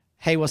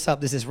Hey, what's up?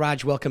 This is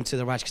Raj. Welcome to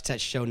the Raj Kotecha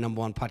Show,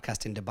 #1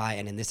 podcast in Dubai.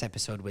 And in this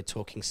episode, we're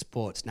talking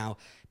sports. Now,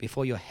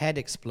 before your head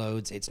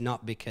explodes, it's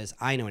not because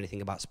I know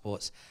anything about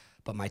sports,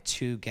 but my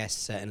two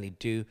guests certainly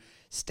do.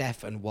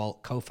 Steph and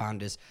Walt,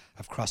 co-founders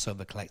of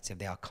CROSSOVR Collective.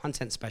 They are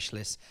content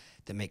specialists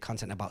that make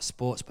content about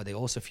sports, but they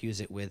also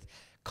fuse it with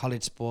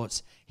college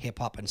sports,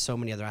 hip-hop, and so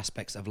many other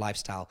aspects of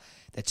lifestyle.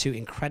 They're two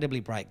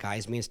incredibly bright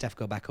guys. Me and Steph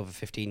go back over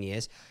 15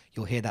 years.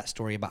 You'll hear that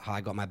story about how I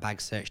got my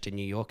bag searched in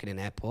New York in an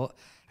airport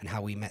and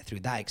how we met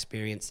through that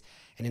experience.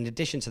 And in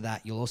addition to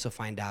that, you'll also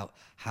find out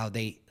how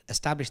they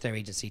established their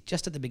agency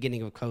just at the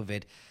beginning of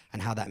COVID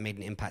and how that made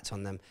an impact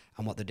on them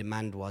and what the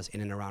demand was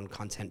in and around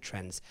content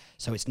trends.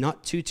 So it's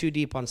not too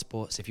deep on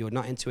sports. If you're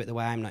not into it the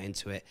way I'm not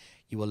into it,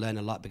 you will learn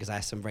a lot because I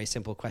asked some very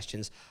simple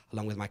questions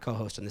along with my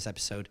co-host on this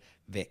episode,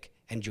 Vic.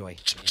 Enjoy.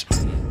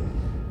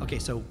 Okay,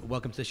 so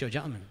welcome to the show,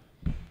 gentlemen.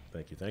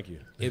 Thank you.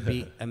 It'd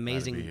be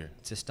amazing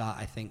to start,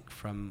 I think,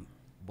 from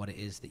what it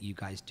is that you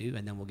guys do,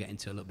 and then we'll get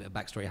into a little bit of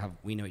backstory, how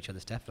we know each other,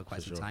 Steph, for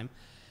quite some time.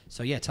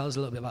 So yeah, tell us a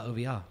little bit about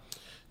OVR.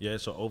 Yeah,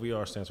 so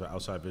OVR stands for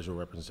Outside Visual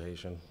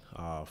Representation.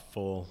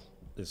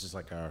 This is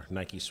like our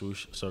Nike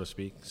swoosh, so to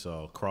speak.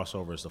 So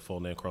CROSSOVR is the full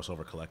name,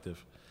 CROSSOVR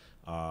Collective.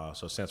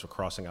 So it stands for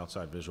Crossing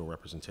Outside Visual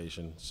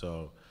Representation.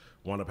 So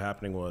what ended up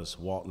happening was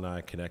Walt and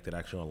I connected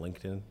actually on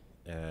LinkedIn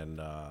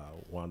and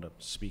wound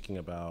up speaking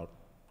about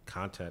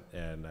content.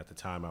 And at the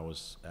time I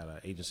was at an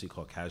agency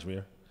called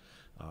Cashmere,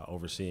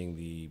 overseeing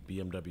the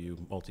BMW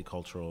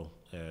multicultural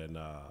and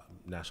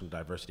national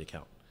diversity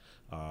account.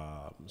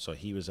 So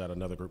he was at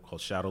another group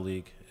called Shadow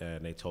League,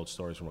 and they told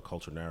stories from a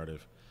culture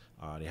narrative.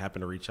 They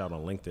happened to reach out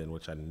on LinkedIn,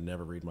 which I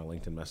never read my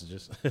LinkedIn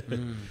messages.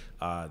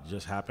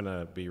 Just happened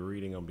to be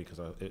reading them because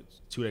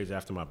it's 2 days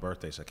after my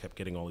birthday, so I kept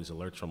getting all these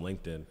alerts from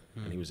LinkedIn,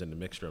 and he was in the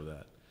mixture of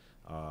that.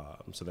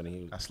 So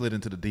then I slid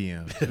into the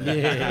DM.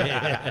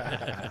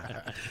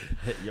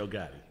 Yo,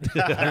 got it.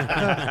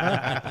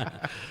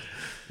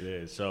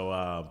 Yeah.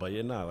 So, but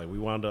yeah, like we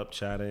wound up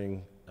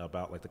chatting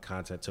about like the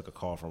content. Took a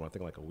call from I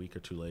think like a week or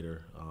two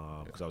later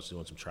because I was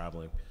doing some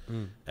traveling,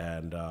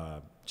 and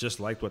just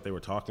liked what they were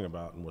talking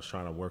about and was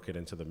trying to work it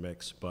into the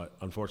mix. But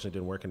unfortunately,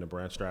 didn't work in the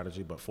brand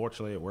strategy. But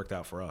fortunately, it worked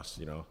out for us.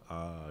 You know,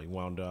 we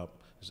wound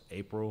up. It was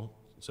April.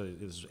 So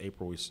this was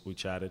April. We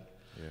chatted.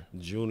 Yeah.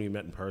 In June, we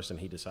met in person.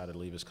 He decided to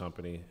leave his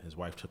company. His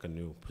wife took a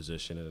new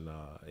position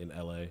in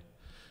LA,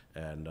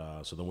 and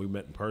so then we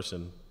met in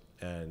person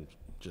and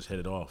just hit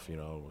it off. You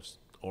know,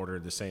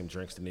 ordered the same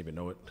drinks, didn't even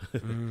know it,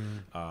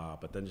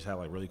 but then just had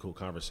like really cool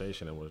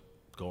conversation and would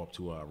go up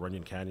to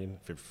Runyon Canyon.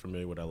 If you're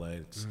familiar with LA,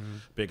 it's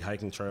big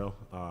hiking trail,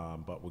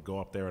 but we'd go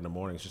up there in the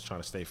mornings just trying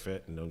to stay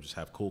fit and then just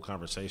have cool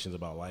conversations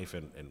about life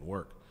and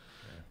work.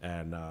 Yeah.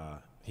 And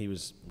he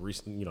was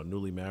recently,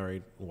 newly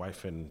married,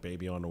 wife and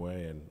baby on the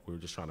way, and we were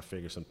just trying to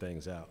figure some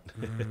things out.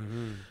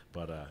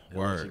 But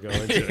word. Go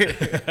into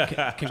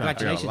it.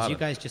 Congratulations, you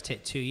guys just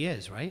hit 2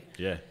 years, right?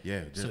 Yeah.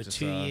 So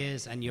 2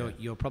 years, and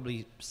you're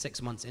probably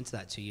 6 months into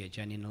that 2 year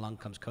journey, and along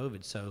comes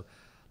COVID. So,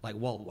 like,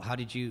 Walt, how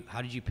did you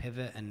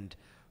pivot, and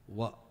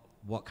what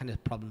kind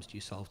of problems do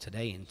you solve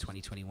today in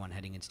 2021,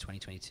 heading into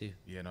 2022?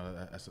 Yeah,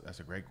 no,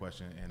 that's a great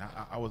question, and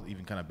I was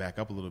even kind of back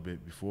up a little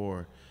bit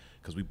before.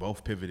 Because we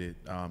both pivoted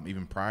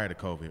even prior to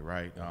COVID,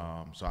 right?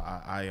 So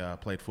I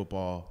played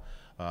football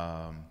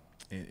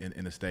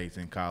in the States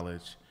in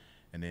college,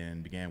 and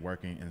then began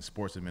working in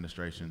sports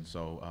administration.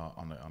 So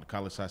on the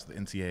college side, the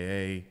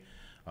NCAA.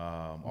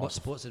 What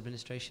sports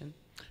administration?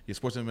 Yeah,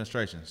 sports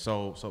administration.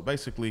 So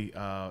basically,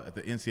 at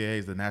the NCAA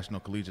is the National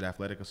Collegiate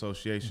Athletic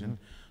Association.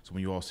 So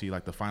when you all see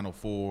like the Final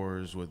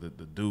Fours with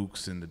the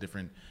Dukes and the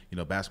different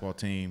basketball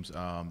teams,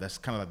 that's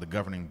kind of like the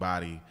governing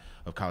body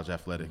of college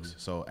athletics.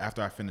 So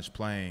after I finished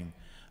playing,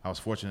 I was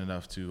fortunate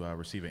enough to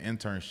receive an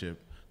internship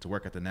to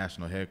work at the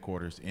national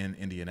headquarters in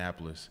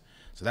Indianapolis.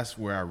 So that's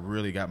where I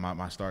really got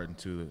my start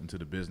into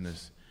the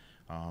business.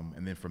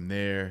 And then from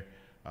there,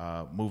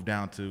 moved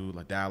down to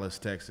like Dallas,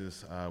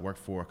 Texas, worked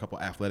for a couple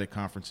athletic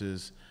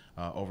conferences,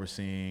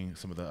 overseeing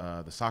some of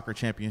the soccer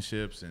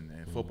championships and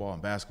football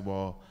and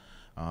basketball.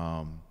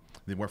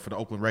 Then worked for the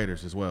Oakland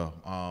Raiders as well.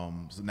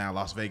 So now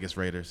Las Vegas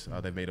Raiders,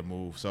 they made a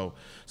move. So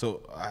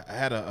I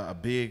had a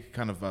big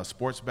kind of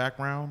sports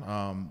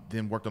background.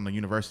 Then worked on the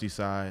university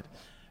side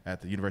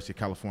at the University of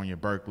California,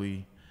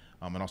 Berkeley,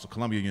 and also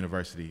Columbia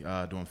University,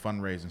 doing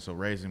fundraising. So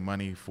raising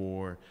money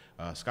for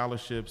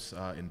scholarships,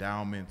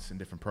 endowments, and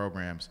different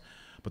programs.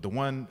 But the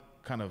one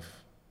kind of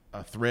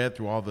thread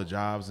through all the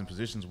jobs and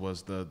positions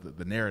was the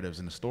narratives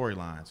and the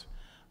storylines.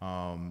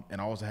 And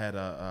I also had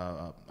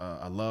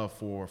a love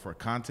for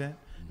content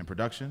and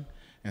production.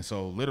 And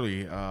so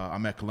literally,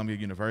 I'm at Columbia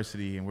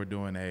University, and we're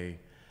doing a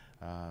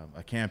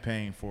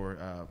campaign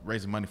for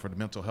raising money for the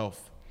mental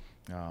health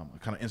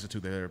kind of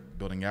institute that they're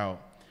building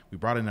out. We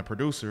brought in a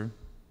producer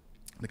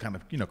to kind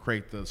of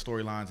create the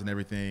storylines and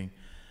everything.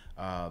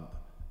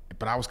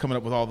 But I was coming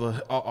up with all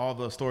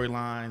the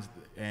storylines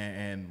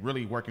and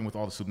really working with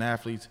all the student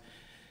athletes,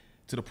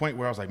 to the point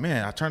where I was like,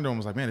 man, I turned to him and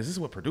was like, man, is this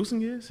what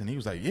producing is? And he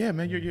was like, yeah,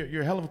 man,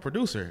 you're a hell of a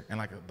producer. And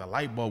like the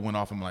light bulb went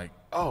off. I'm like,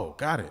 oh,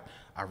 got it.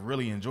 I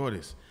really enjoy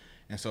this.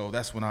 And so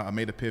that's when I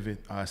made a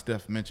pivot.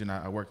 Steph mentioned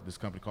I worked at this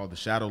company called the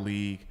Shadow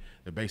League.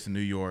 They're based in New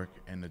York,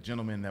 and the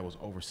gentleman that was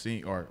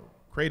overseeing or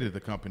created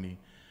the company,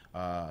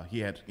 he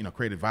had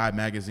created Vibe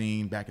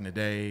magazine back in the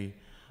day,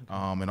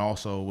 and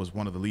also was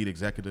one of the lead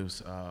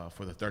executives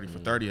for the 30 for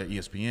 30 at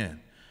ESPN.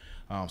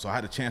 So I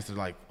had a chance to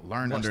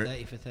learn What's under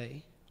 30 for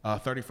 30?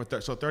 30 for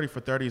 30. So 30 for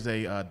 30 is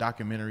a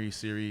documentary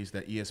series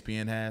that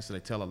ESPN has. So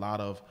they tell a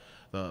lot of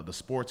the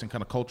sports and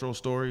kind of cultural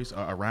stories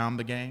around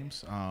the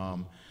games.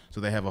 So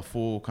they have a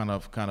full kind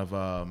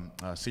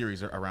of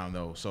series around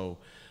those. So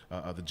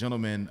the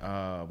gentleman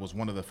was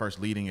one of the first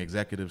leading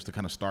executives to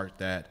kind of start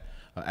that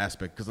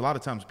aspect, because a lot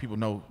of times people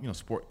know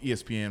sport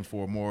ESPN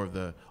for more of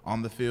the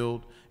on the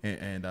field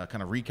and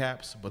kind of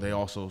recaps, but they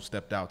also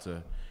stepped out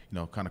to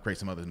kind of create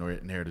some other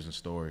narratives and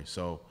stories.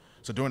 So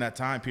during that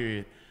time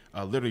period,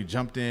 literally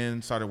jumped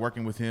in, started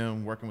working with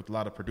him, working with a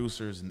lot of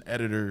producers and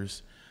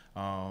editors.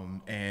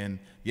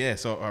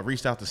 So I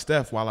reached out to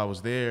Steph while I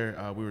was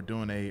there. We were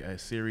doing a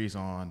series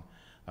on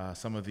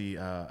some of the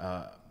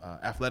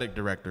athletic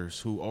directors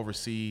who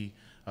oversee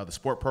the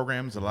sport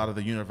programs, a lot of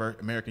the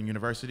American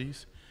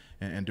universities.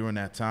 And during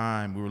that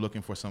time, we were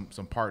looking for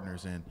some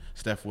partners, and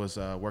Steph was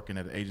working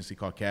at an agency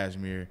called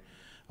Cashmere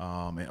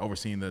and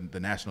overseeing the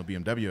national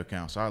BMW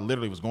account. So I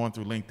literally was going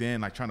through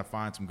LinkedIn, trying to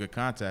find some good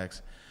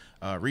contacts.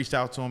 Reached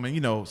out to him,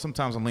 and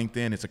sometimes on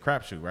LinkedIn it's a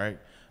crapshoot, right?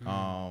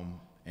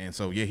 And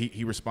so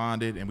he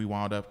responded, and we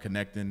wound up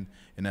connecting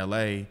in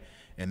LA,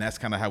 and that's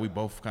kind of how we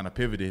both kind of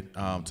pivoted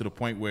to the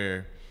point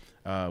where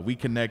we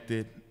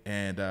connected,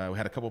 and we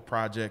had a couple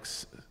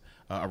projects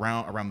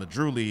around the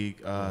Drew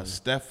League.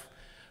 Steph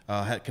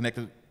had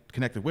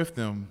connected with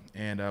them,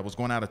 and was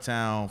going out of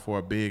town for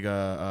a big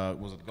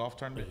was it a golf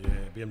tournament?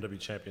 Yeah, BMW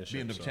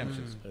Championship. BMW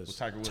Championship. With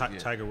Tiger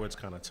Woods. Tiger Woods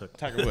kind of took.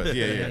 Tiger Woods.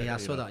 Yeah, I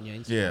saw that on your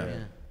Instagram.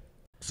 Yeah.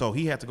 So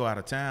he had to go out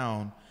of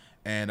town,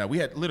 and we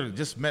had literally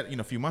just met,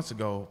 a few months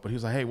ago. But he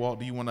was like, "Hey, Walt,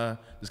 do you want to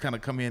just kind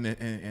of come in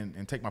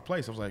and take my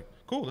place?" I was like,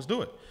 "Cool, let's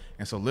do it."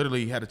 And so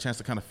literally had a chance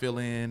to kind of fill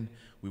in.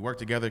 We worked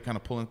together, kind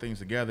of pulling things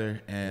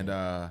together, and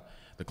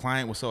the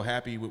client was so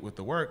happy with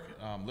the work.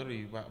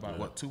 Literally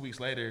about 2 weeks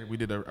later, we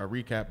did a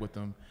recap with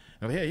them.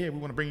 And like, we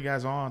want to bring you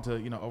guys on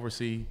to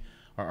oversee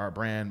our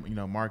brand,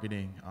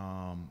 marketing,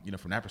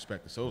 from that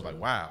perspective. So it was like,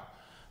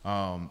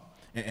 wow.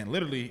 And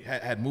literally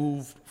had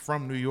moved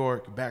from New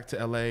York back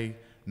to LA,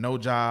 no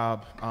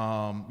job,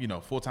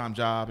 full-time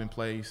job in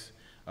place,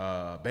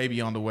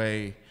 baby on the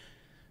way.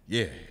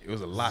 Yeah, it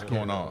was a lot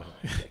going on.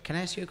 Can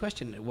I ask you a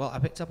question? Well, I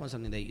picked up on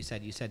something that you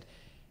said. You said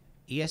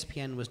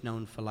ESPN was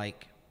known for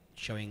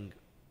showing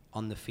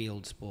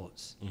on-the-field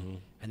sports,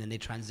 and then they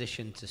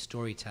transitioned to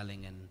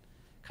storytelling and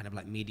kind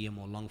of medium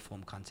or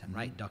long-form content,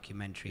 right?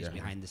 Documentaries,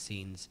 behind the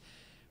scenes.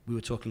 We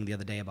were talking the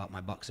other day about my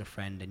boxer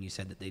friend, and you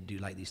said that they do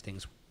these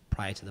things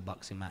prior to the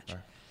boxing match.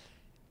 Right.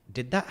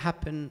 Did that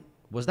happen?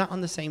 Was that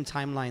on the same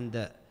timeline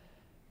that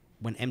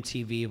when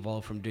MTV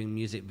evolved from doing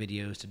music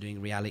videos to doing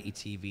reality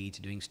TV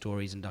to doing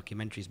stories and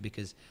documentaries?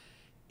 Because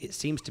it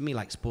seems to me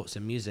like sports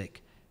and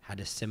music had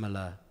a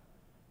similar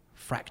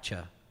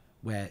fracture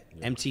where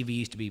MTV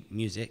used to be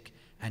music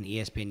and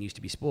ESPN used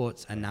to be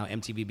sports, and now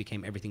MTV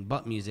became everything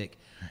but music,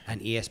 and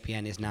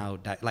ESPN is now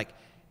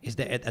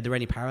are there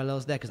any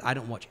parallels there? Because I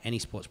don't watch any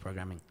sports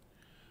programming.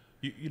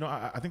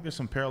 I think there's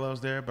some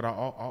parallels there, but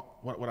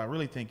what I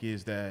really think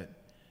is that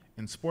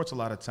in sports, a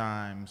lot of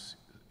times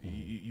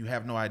you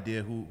have no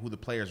idea who the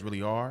players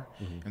really are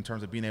in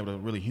terms of being able to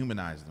really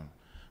humanize them,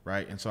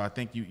 right? And so I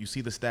think you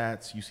see the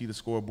stats, you see the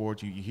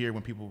scoreboards, you hear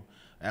when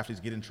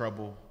athletes get in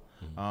trouble,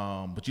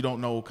 but you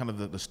don't know kind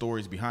of the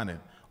stories behind it.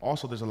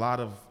 Also, there's a lot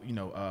of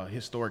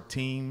historic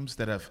teams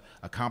that have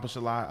accomplished a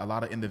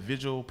lot of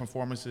individual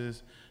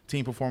performances,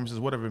 team performances,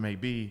 whatever it may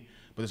be,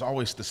 but there's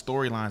always the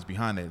storylines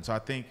behind it. And so I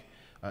think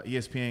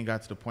ESPN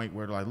got to the point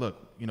where they're like,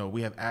 look,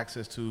 we have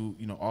access to,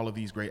 all of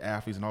these great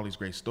athletes and all these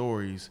great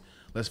stories.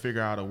 Let's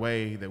figure out a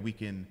way that we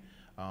can,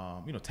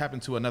 tap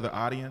into another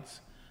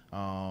audience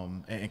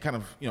and kind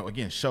of,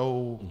 again,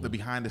 show the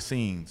behind the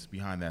scenes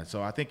behind that.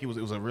 So I think it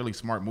was a really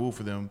smart move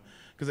for them,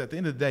 because at the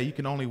end of the day, you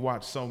can only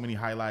watch so many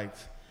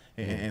highlights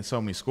and so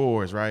many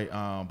scores, right?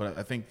 But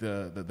I think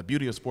the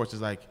beauty of sports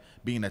is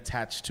being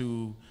attached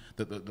to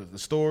the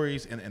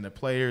stories and the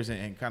players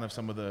and kind of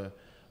some of the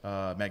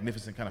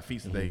magnificent kind of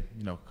feats that they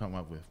come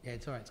up with. Yeah,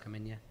 it's all right to come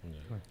in. Yeah.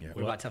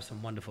 We're about to have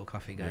some wonderful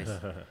coffee, guys.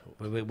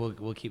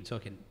 We'll keep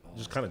talking.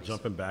 Just kind of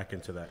jumping back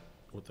into that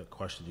with the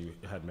question you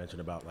had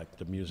mentioned about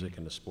the music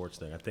and the sports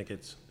thing. I think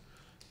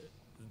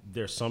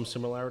there's some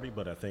similarity,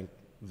 but I think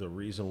the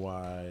reason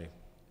why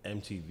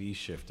MTV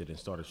shifted and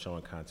started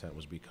showing content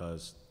was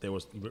because there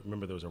was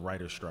a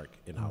writer's strike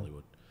in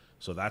Hollywood.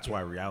 So that's why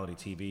reality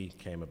TV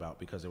came about,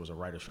 because there was a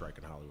writer's strike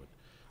in Hollywood.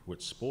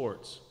 With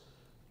sports,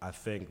 I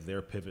think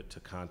their pivot to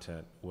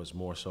content was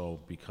more so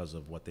because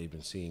of what they've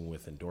been seeing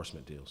with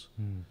endorsement deals.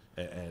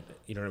 And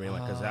you know what I mean?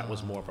 Because that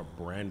was more of a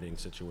branding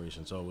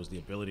situation. So it was the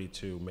ability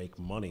to make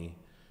money,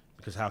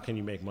 because how can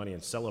you make money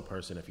and sell a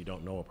person if you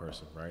don't know a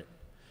person, right?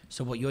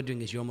 So what you're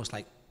doing is you're almost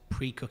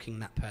pre-cooking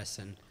that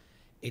person.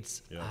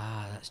 That's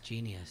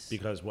genius.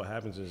 Because what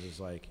happens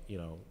is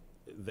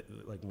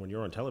like when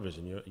you're on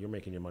television, you're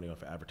making your money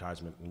off of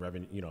advertisement and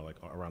revenue, you know, like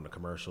around the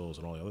commercials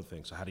and all the other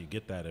things. So how do you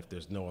get that if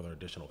there's no other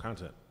additional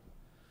content?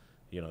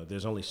 You know,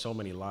 there's only so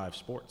many live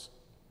sports.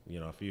 You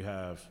know, if you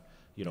have,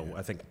 you know,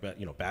 I think,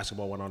 you know,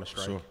 basketball went on a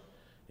strike. Sure.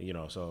 You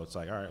know, so it's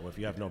like, all right, well, if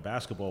you have no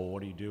basketball,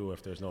 what do you do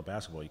if there's no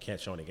basketball? You can't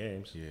show any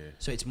games. Yeah.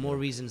 So it's more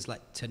reasons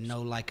like to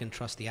know, like, and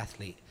trust the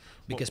athlete.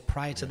 Because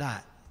prior to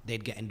that,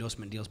 they'd get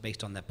endorsement deals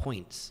based on their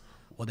points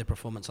or their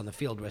performance on the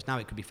field, whereas now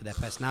it could be for their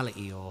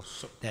personality or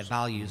their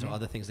values or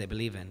other things they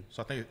believe in.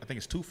 So I think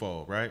it's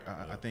twofold, right?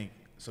 I think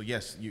so.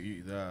 Yes,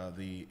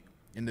 the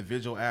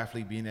individual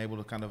athlete being able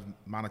to kind of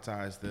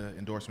monetize the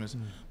endorsements,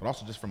 but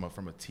also just from a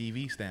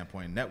TV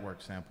standpoint,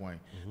 network standpoint,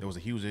 there was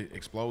a huge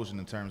explosion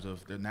in terms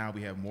of now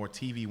we have more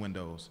TV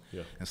windows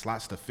and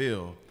slots to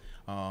fill.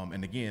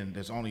 And again,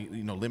 there's only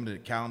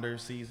limited calendar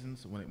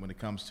seasons when it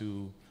comes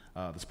to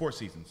the sports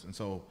seasons, and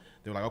so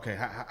they're like, okay,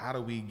 how do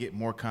we get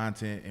more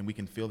content and we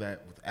can fill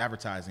that with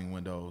advertising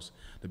windows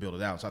to build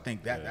it out? So I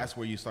think that's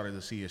where you started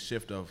to see a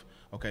shift of,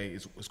 okay,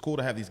 it's cool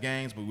to have these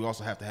games, but we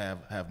also have to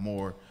have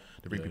more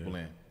to bring people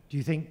in. Do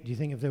you think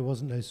if there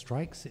wasn't those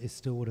strikes, it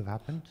still would have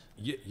happened?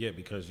 Yeah,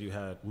 because you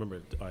had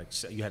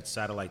you had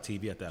satellite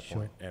TV at that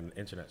point and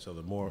internet. So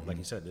the more, like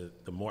you said,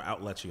 the more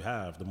outlets you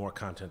have, the more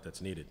content that's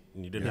needed.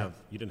 And you didn't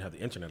have the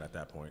internet at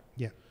that point.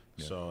 Yeah.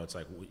 So it's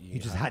like you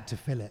just had to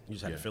fill it. You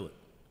just had to fill it.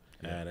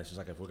 And it's just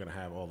like, if we're gonna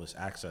have all this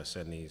access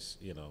and these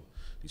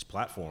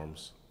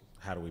platforms,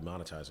 how do we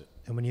monetize it?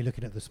 And when you're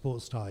looking at the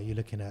sports star, you're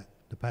looking at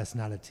the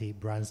personality,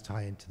 brands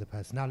tie into the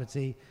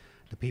personality,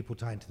 the people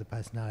tie into the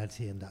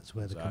personality, and that's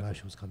where the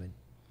commercials come in.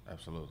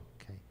 Absolutely.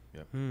 Okay.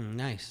 Yep.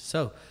 Nice.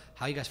 So,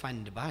 how are you guys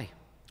finding Dubai?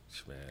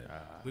 Man.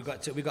 We've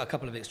got a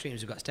couple of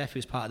extremes. We've got Steph,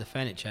 who's part of the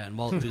furniture, and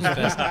Walt, who's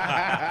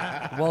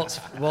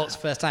Walt's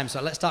first time.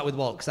 So let's start with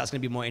Walt, because that's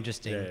going to be more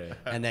interesting. Yeah.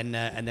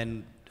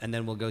 And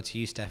then we'll go to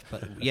you, Steph.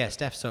 But yeah,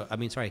 Steph. So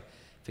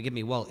forgive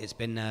me, Walt. It's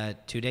been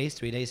 2 days,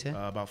 3 days here.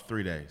 About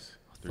 3 days.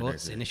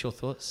 Initial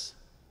thoughts.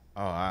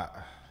 Oh,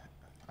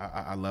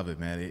 I love it,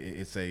 man.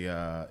 It's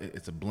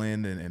a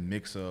blend and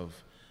mix of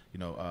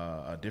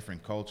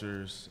different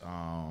cultures.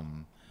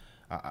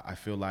 I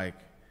feel like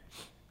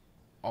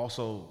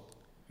also,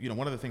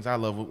 one of the things I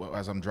love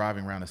as I'm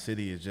driving around the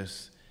city is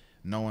just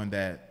knowing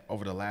that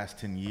over the last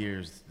 10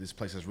 years, this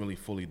place has really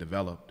fully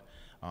developed.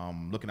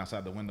 Looking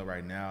outside the window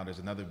right now, there's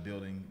another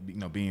building,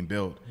 being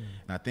built.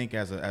 And I think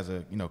as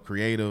a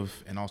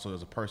creative and also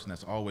as a person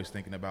that's always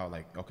thinking about,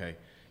 like, okay,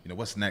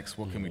 what's next?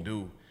 What can we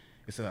do?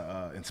 It's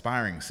an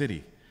inspiring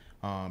city.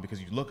 Because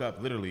you look up,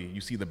 literally,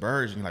 you see the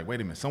birds, and you're like, wait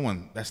a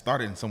minute, that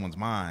started in someone's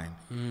mind.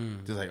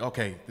 Just like,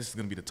 okay, this is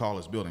going to be the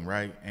tallest building,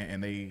 right?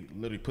 And they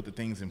literally put the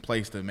things in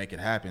place to make it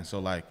happen. So,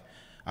 like,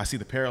 I see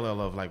the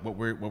parallel of, like, what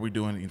we're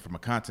doing from a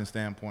content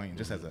standpoint,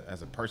 just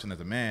as a person, as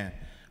a man,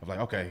 of like,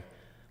 okay,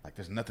 like,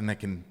 there's nothing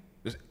that can,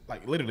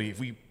 like, literally, if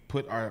we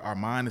put our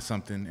mind to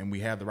something and we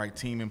have the right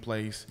team in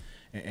place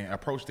and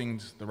approach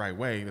things the right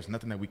way, there's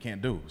nothing that we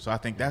can't do. So I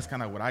think that's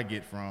kind of what I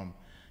get from,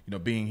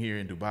 being here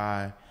in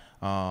Dubai.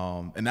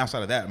 And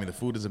outside of that, I mean, the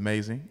food is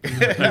amazing.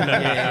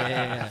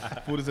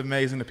 Food is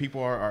amazing. The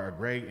people are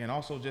great, and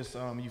also just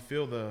you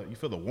feel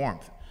the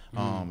warmth.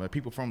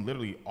 People from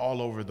literally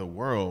all over the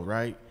world,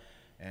 right?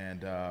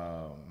 And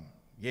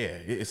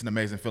it's an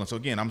amazing feeling. So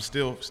again, I'm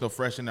still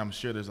fresh, and I'm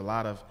sure there's a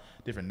lot of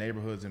different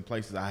neighborhoods and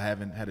places I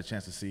haven't had a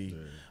chance to see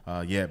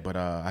yet. But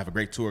I have a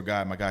great tour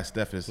guide. My guy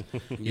Steph is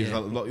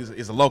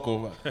a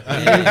local.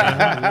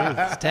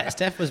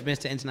 Steph was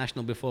Mr.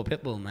 International before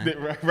Pitbull,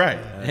 man. Right.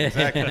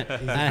 Exactly.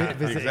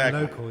 Visiting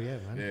local,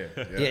 man.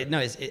 Yeah.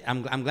 No,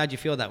 I'm glad you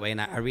feel that way, and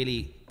I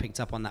really picked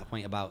up on that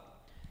point about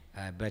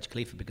Burj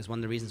Khalifa, because one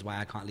of the reasons why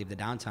I can't leave the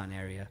downtown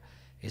area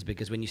is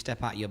because when you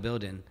step out of your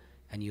building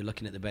and you're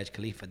looking at the Burj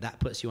Khalifa, that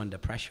puts you under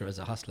pressure as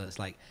a hustler. It's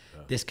like,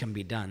 this can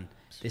be done.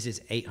 This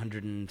is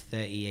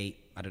 838,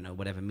 I don't know,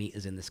 whatever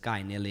meters in the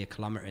sky, nearly a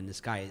kilometer in the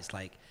sky. It's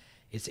like,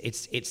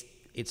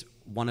 it's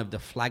one of the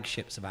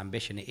flagships of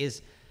ambition. It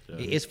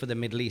is for the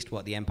Middle East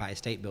what the Empire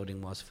State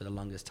Building was for the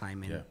longest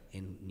time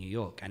in New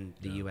York and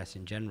the US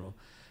in general.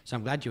 So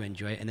I'm glad you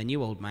enjoy it. And then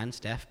you, old man,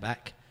 Steph,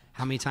 back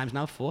how many times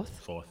now?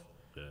 Fourth.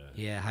 Yeah.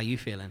 Yeah. How you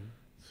feeling?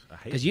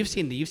 Because you've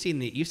seen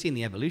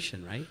the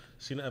evolution, right?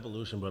 Seen the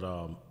evolution, but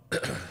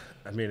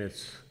I mean,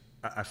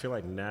 I feel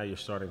like now you're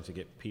starting to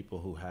get people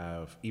who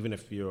have, even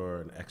if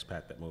you're an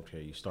expat that moved here,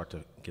 you start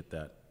to get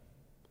that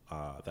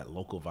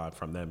local vibe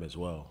from them as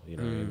well. You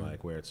know what I mean?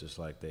 Like, where it's just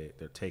like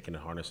they're taking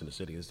and harnessing the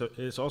city.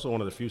 It's also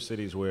one of the few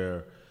cities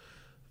where,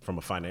 from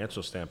a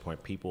financial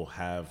standpoint, people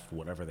have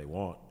whatever they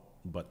want,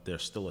 but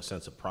there's still a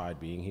sense of pride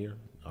being here.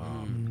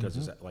 Because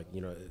it's like,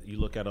 you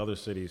look at other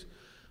cities.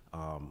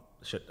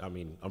 I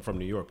mean, I'm from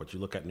New York, but you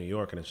look at New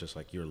York and it's just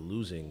like you're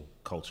losing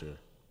culture,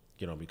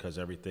 because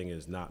everything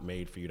is not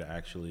made for you to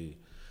actually,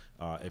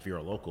 if you're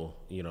a local,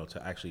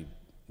 to actually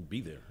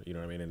be there. You know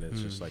what I mean? And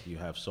it's just like you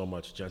have so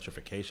much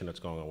gentrification that's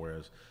going on,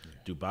 whereas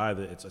Dubai,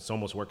 it's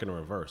almost working in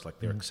reverse. Like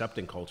they're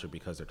accepting culture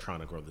because they're trying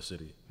to grow the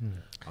city.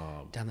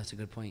 Damn, that's a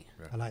good point.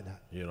 I like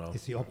that.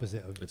 It's the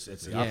opposite of it's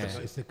the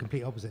opposite. It's the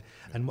complete opposite.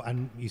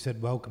 And you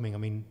said welcoming. I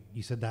mean,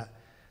 you said that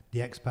the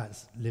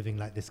expats living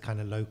like this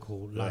kind of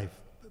local life,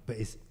 but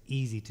it's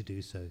easy to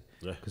do so.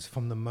 Because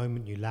from the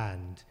moment you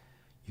land,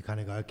 you kind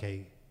of go,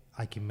 okay,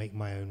 I can make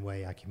my own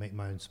way, I can make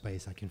my own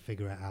space, I can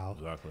figure it out.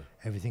 Exactly.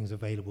 Everything's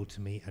available to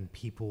me, and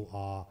people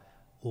are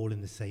all in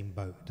the same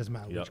boat. It doesn't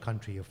matter which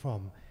country you're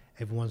from,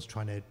 everyone's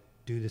trying to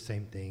do the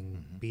same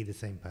thing, be the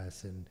same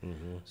person.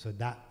 So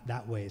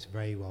that way it's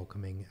very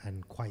welcoming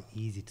and quite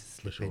easy to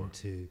slip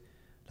into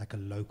like a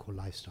local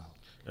lifestyle.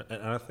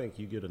 And I think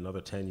you get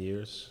another 10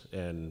 years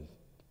and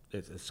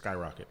it's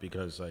skyrocket,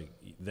 because like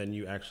then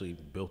you actually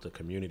built a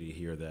community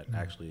here that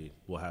actually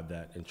will have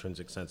that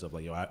intrinsic sense of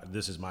like, yo,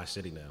 this is my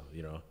city now,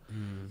 you know?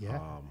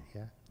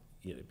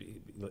 You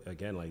know,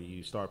 again, like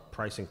you start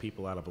pricing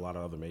people out of a lot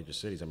of other major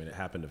cities. I mean, it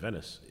happened to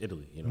Venice,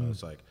 Italy, you know,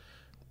 it's like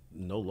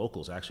no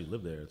locals actually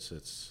live there.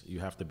 It's you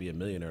have to be a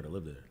millionaire to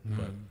live there.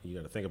 But you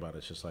got to think about it.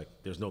 It's just like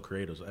there's no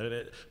creatives.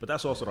 But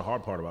that's also the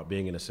hard part about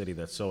being in a city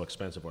that's so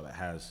expensive or that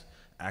has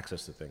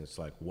access to things. It's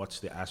like,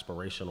 what's the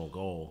aspirational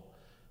goal?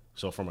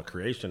 So from a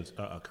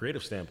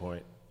creative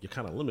standpoint, you're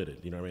kind of limited.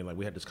 You know what I mean? Like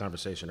we had this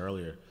conversation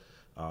earlier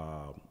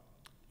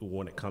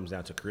when it comes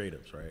down to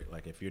creatives, right?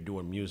 Like if you're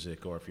doing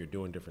music or if you're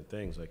doing different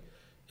things, like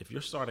if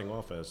you're starting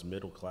off as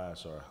middle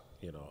class or,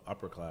 you know,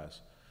 upper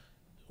class,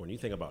 when you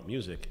think about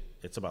music,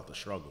 it's about the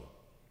struggle.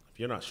 If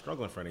you're not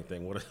struggling for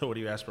anything, what do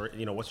you aspire?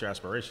 You know, what's your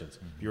aspirations?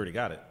 You already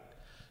got it.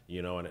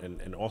 You know,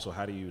 and also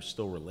how do you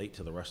still relate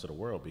to the rest of the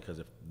world? Because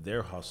if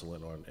they're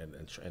hustling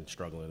and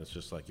struggling, it's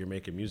just like you're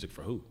making music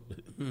for who?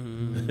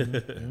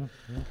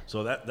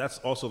 So that's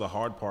also the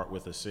hard part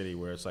with a city,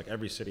 where it's like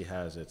every city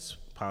has its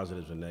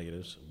positives and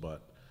negatives,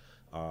 but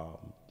Dubai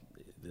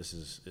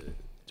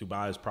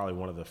is probably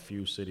one of the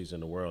few cities in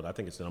the world. I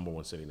think it's the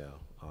 #1 city now.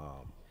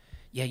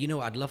 Yeah, you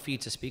know, I'd love for you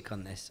to speak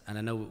on this, and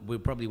I know we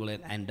probably will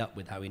end up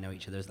with how we know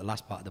each other as the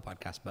last part of the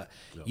podcast, but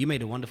you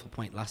made a wonderful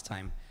point last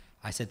time.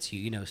 I said to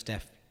you, you know,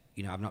 Steph,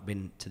 you know, I hadn't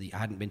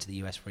been to the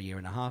US for a year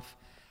and a half.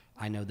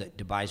 I know that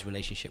Dubai's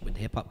relationship with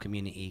the hip hop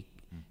community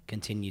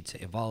continued to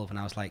evolve, and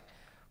I was like,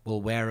 well,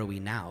 where are we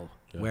now?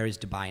 Where is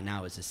Dubai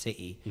now as a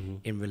city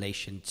in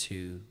relation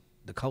to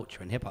the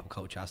culture and hip hop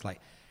culture? I was like,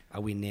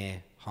 are we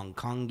near Hong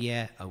Kong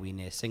yet? Are we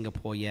near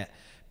Singapore yet?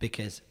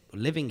 Because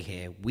living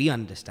here, we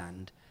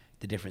understand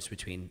the difference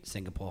between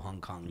Singapore, Hong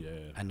Kong,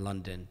 and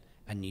London,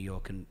 and New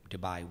York, and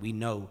Dubai. We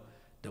know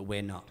that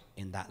we're not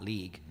in that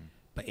league,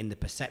 but in the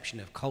perception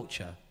of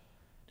culture,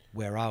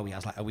 where are we? I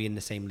was like, are we in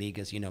the same league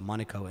as, you know,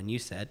 Monaco? And you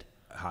said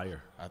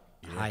higher.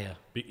 Higher.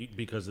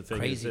 Because the thing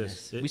Craziness.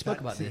 is this. We spoke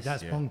about this.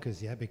 That's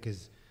bonkers,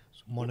 because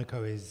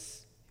Monaco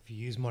is, if you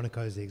use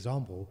Monaco as the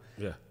example,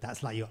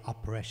 that's like your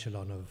upper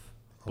echelon of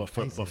but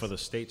for the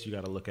States, you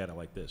got to look at it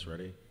like this,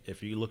 ready?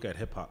 If you look at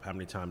hip hop, how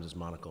many times is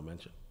Monaco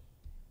mentioned?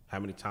 How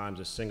many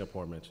times is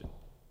Singapore mentioned?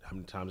 How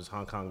many times is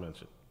Hong Kong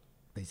mentioned?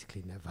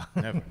 Basically never.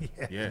 Never.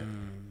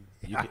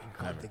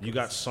 You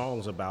got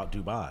songs about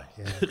Dubai.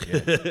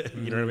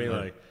 You know what I mean?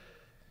 Like,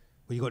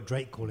 well, you got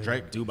Drake calling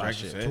Dubai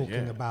shit.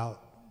 talking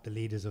about the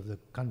leaders of the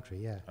country.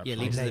 Yeah,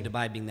 leaders of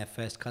Dubai being their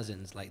first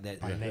cousins. Like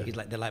he's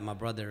like, they're like my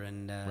brother.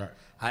 And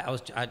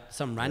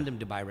some random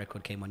Dubai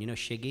record came on. You know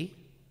Shiggy?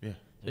 Yeah.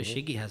 So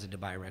Shiggy has a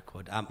Dubai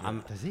record.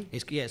 Does he?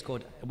 It's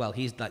called. Well,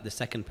 he's like the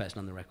second person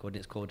on the record.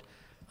 It's called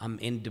 "I'm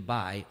in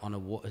Dubai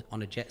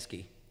on a jet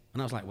ski."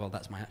 And I was like, well,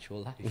 that's my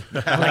actual life.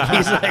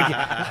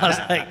 I was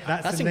like,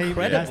 that's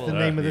incredible. That's the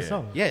name of the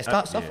song. Yeah, it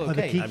starts off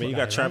okay. I mean, you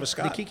got Travis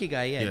Scott. The Kiki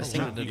guy,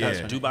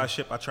 Dubai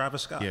Ship by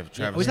Travis Scott. Yeah,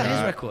 Travis Was that his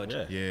Scott. record?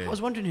 Yeah. I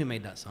was wondering who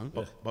made that song.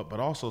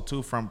 But also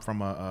too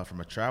from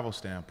a travel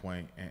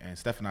standpoint, and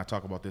Steph and I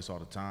talk about this all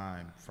the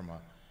time from a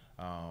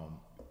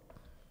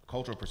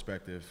cultural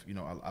perspective. You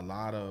know, a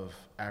lot of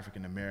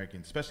African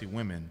Americans, especially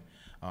women,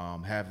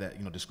 have that,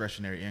 you know,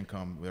 discretionary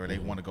income where they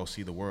want to go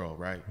see the world,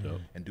 right?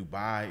 And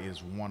Dubai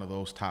is one of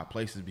those top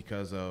places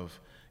because of,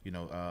 you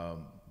know,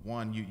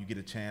 one, you get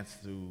a chance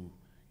to,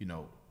 you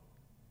know,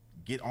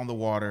 get on the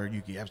water.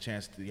 You have a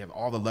chance to, you have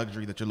all the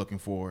luxury that you're looking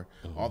for.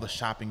 All the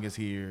shopping is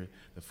here,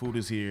 the food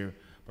is here,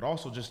 but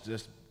also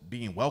just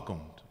being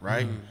welcomed,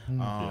 right?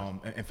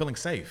 And feeling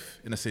safe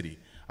in the city.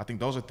 I think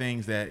those are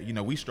things that, you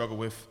know, we struggle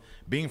with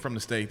being from the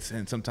States,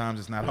 and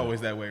sometimes it's not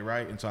always that way,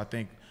 right? And so I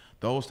think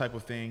those type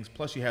of things,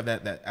 plus you have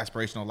that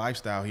aspirational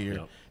lifestyle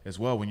here as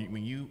well. When you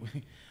when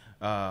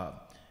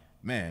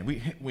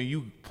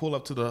you pull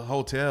up to the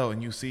hotel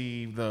and you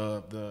see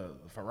the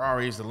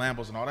Ferraris, the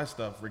Lambos, and all that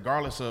stuff,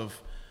 regardless of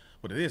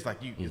what it is, like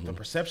the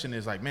perception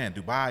is like, man,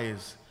 Dubai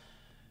is.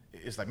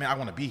 It's like, man, I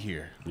want to be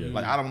here.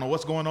 Like, I don't know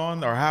what's going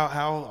on or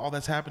how all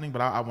that's happening,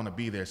 but I want to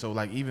be there. So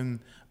like even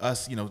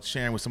us, you know,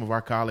 sharing with some of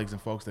our colleagues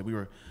and folks that we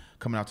were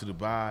coming out to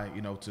Dubai,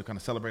 you know, to kind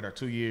of celebrate our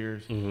 2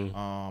 years,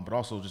 but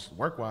also just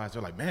work-wise,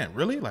 they're like, man,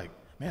 really? Like,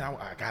 man,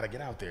 I got to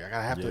get out there. I got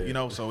to have to, you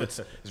know, so it's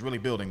really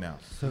building now.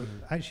 So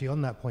actually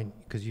on that point,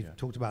 because you've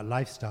talked about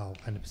lifestyle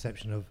and the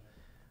perception of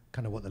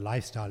kind of what the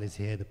lifestyle is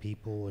here, the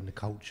people and the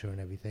culture and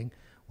everything,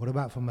 what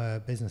about from a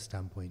business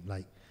standpoint?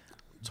 Like,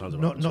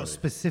 not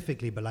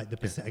specifically, but like the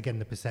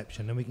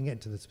perception, and we can get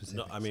into the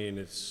specifics. No, I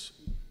mean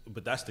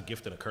but that's the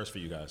gift and a curse for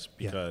you guys,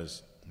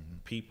 because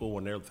people,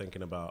 when they're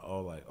thinking about,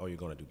 you're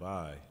going to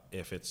Dubai,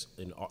 if it's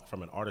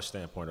from an artist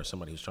standpoint or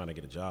somebody who's trying to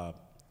get a job,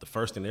 the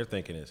first thing they're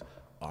thinking is,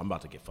 I'm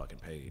about to get fucking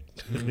paid.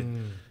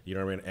 You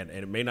know what I mean? And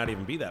it may not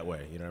even be that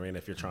way. You know what I mean?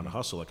 If you're trying to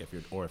hustle, like if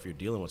you're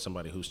dealing with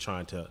somebody who's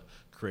trying to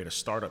create a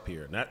startup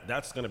here, and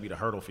that's going to be the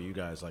hurdle for you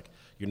guys. Like,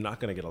 you're not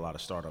going to get a lot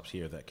of startups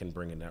here that can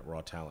bring in that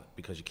raw talent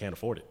because you can't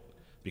afford it.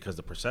 Because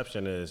the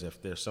perception is,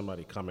 if there's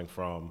somebody coming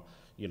from,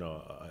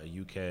 a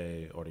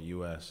UK or the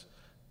US,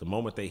 the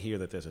moment they hear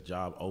that there's a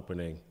job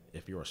opening,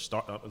 if you're a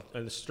startup,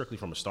 and it's strictly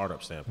from a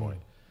startup standpoint,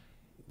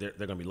 they're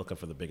going to be looking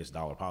for the biggest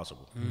dollar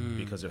possible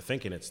because they're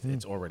thinking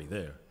it's already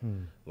there.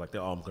 Like,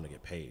 I'm going to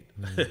get paid.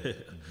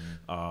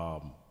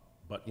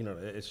 But,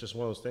 it's just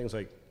one of those things,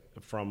 like,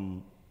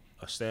 from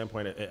a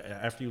standpoint,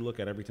 after you look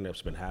at everything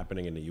that's been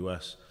happening in the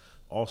U.S.,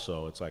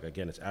 also, it's like,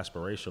 again, it's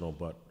aspirational,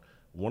 but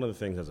one of the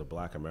things as a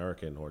Black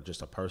American or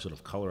just a person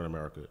of color in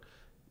America,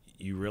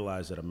 you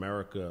realize that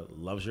America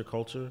loves your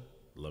culture,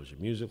 loves your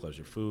music, loves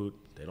your food.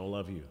 They don't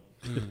love you.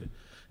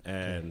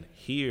 And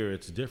here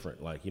it's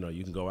different. Like,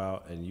 you can go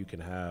out and you can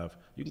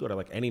go to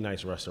like any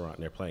nice restaurant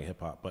and they're playing hip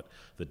hop. But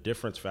the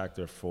difference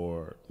factor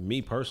for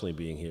me personally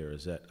being here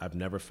is that I've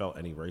never felt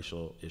any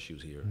racial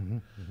issues here.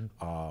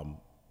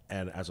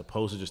 And as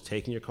opposed to just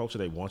taking your culture,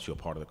 they want you a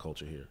part of the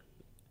culture here.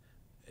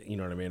 You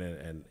know what I mean?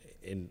 And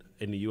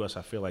in the U.S.,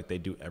 I feel like they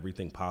do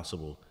everything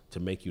possible to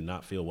make you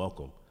not feel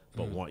welcome,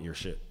 but want your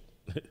shit.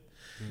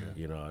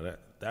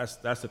 That's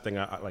the thing.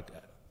 I like.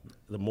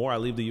 The more I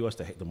leave the U.S.,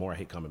 the more I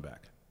hate coming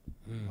back.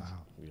 Wow.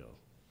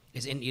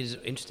 It's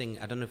interesting.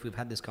 I don't know if we've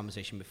had this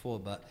conversation before,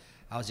 but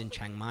I was in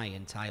Chiang Mai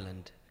in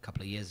Thailand a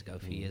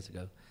few years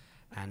ago,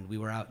 and we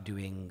were out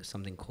doing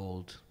something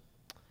called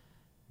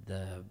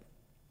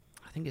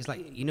I think it's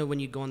like, when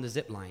you go on the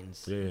zip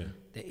lines. Yeah.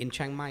 In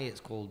Chiang Mai,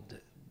 it's called,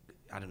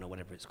 I don't know,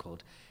 whatever it's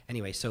called.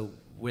 Anyway, so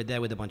we're there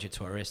with a bunch of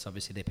tourists.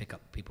 Obviously, they pick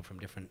up people from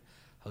different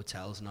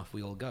hotels, and off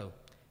we all go.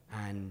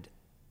 And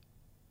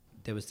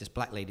there was this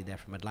black lady there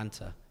from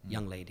Atlanta,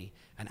 young lady,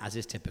 and as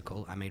is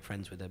typical, I made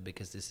friends with her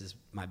because this is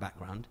my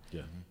background.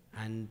 Yeah.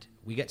 And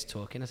we get to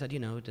talking. I said,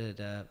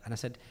 and I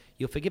said,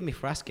 you'll forgive me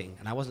for asking.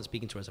 And I wasn't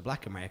speaking to her as a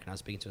Black American. I was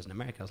speaking to her as an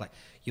American. I was like,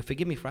 you'll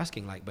forgive me for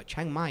asking, but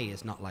Chiang Mai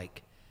is not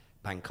like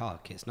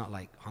Bangkok. It's not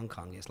like Hong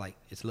Kong. It's a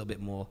little bit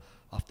more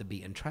off the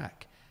beaten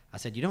track. I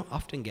said, you don't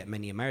often get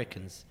many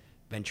Americans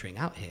venturing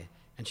out here.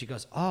 And she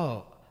goes,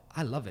 oh,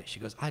 I love it. She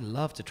goes, I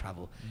love to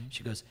travel.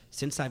 She goes,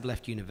 since I've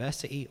left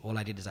university, all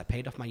I did is I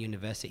paid off my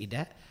university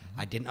debt.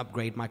 I didn't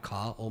upgrade my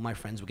car. All my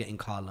friends were getting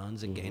car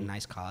loans and getting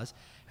nice cars.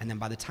 And then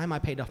by the time I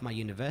paid off my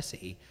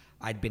university,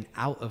 I'd been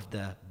out of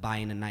the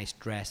buying a nice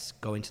dress,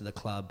 going to the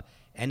club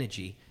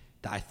energy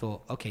that I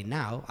thought, okay,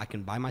 now I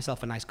can buy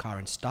myself a nice car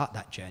and start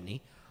that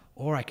journey,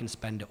 or I can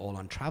spend it all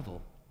on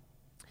travel.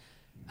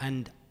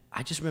 And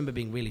I just remember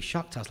being really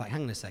shocked. I was like,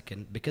 hang on a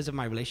second. Because of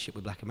my relationship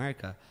with Black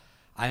America,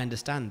 I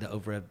understand that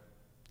over a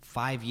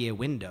 5-year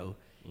window,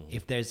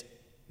 if there's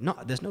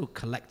no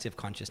collective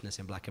consciousness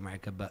in Black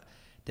America, but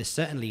there's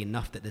certainly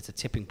enough that there's a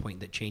tipping point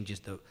that changes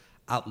the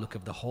outlook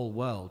of the whole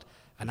world.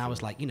 And I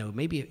was like,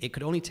 maybe it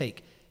could only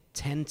take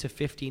 10 to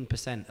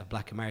 15% of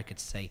Black America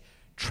to say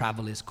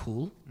travel is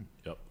cool,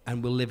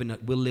 and we'll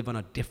live on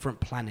a different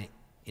planet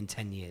in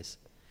 10 years.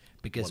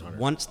 Because 100.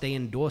 Once they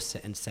endorse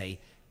it and say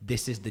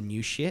this is the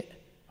new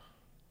shit,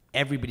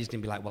 everybody's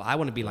gonna be like, well, I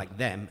want to be like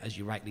them, as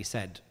you rightly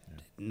said.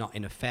 Not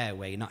in a fair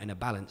way, not in a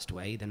balanced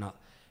way. They're not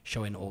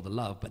showing all the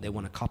love, but they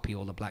want to copy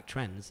all the Black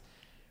trends.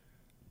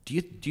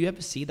 Do you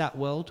ever see that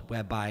world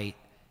whereby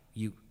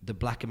the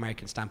Black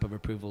American stamp of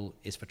approval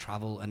is for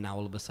travel, and now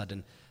all of a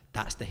sudden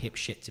that's the hip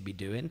shit to be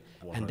doing,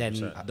 100%. And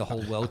then the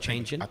whole world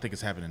changing? I think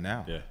it's happening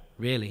now. Yeah.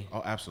 Really?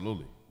 Oh,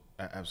 absolutely.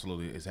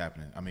 Absolutely, it's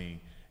happening. I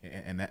mean,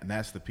 and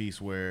that's the piece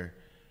where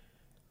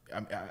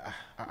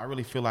I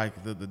really feel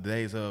like the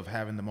days of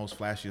having the most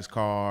flashiest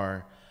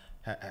car,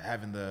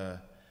 having the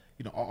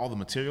all the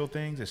material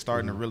things is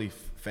starting to really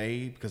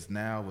fade, because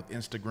now with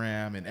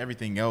Instagram and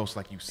everything else,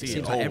 like you see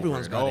it over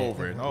and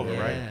over and over,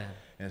 right?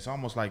 And it's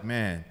almost like,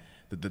 man,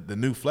 the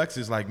new flex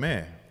is like,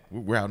 man,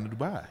 we're out in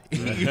Dubai.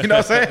 You know what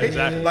I'm saying?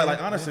 Exactly.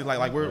 Like honestly,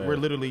 like we're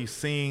literally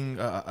seeing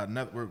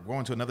we're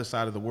going to another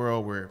side of the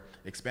world. We're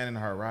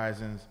expanding our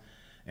horizons,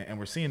 and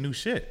we're seeing new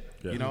shit.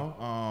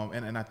 Yeah.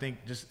 And I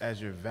think just as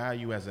your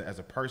value as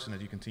a person,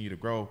 as you continue to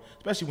grow,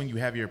 especially when you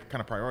have your kind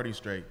of priorities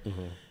straight,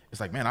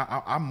 it's like, man,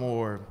 I'm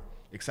more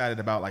excited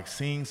about like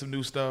seeing some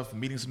new stuff,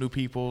 meeting some new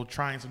people,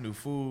 trying some new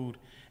food.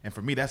 And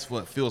for me, that's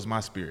what fills my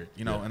spirit,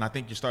 and I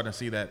think you're starting to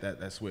see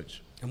that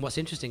switch. And what's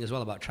interesting as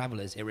well about travel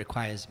is it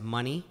requires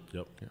money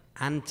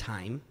and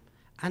time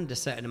and a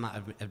certain amount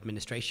of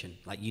administration.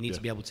 Like, you need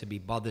to be able to be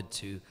bothered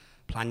to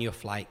plan your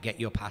flight, get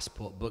your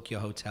passport, book your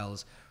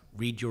hotels,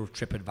 read your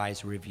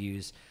TripAdvisor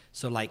reviews.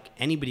 So like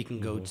anybody can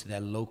go to their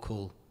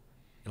local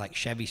like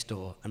Chevy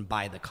store and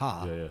buy the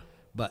car.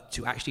 But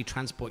to actually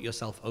transport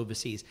yourself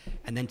overseas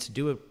and then to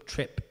do a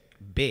trip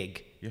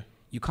big,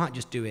 you can't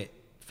just do it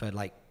for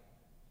 4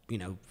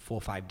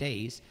 or 5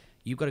 days.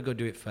 you've got to go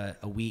do it for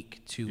a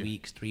week, 2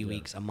 weeks, 3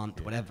 weeks, a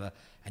month, whatever.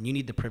 And you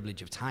need the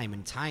privilege of time,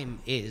 and time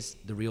is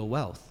the real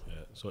wealth. Yeah.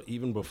 So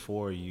even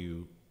before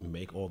you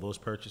make all those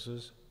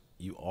purchases,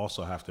 you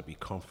also have to be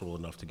comfortable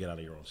enough to get out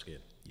of your own skin.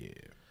 Yeah.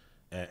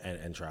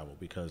 And travel,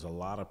 because a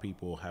lot of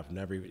people have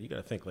never even, you got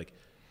to think, like,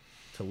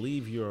 to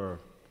leave your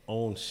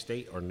own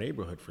state or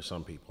neighborhood for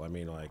some people. I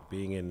mean, like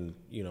being in,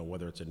 you know,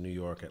 whether it's in New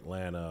York,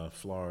 Atlanta,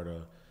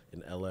 Florida,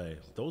 in LA,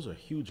 those are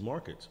huge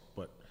markets.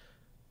 But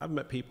I've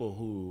met people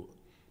who,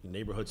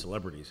 neighborhood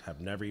celebrities, have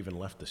never even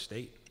left the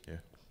state. Yeah.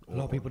 A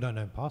lot of people don't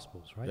own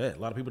passports, right? Yeah, a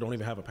lot of people don't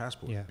even have a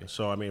passport. Yeah.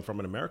 So, I mean, from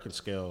an American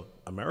scale,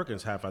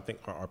 Americans have, I think,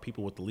 are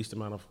people with the least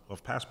amount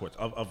of passports,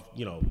 of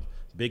you know,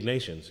 big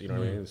nations. You know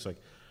what I mean? It's like,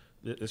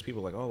 there's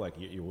people like, oh, like,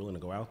 you're willing to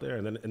go out there?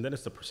 And then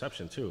it's the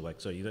perception, too.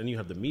 Like, so then you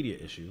have the media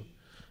issue.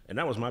 And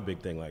that was my big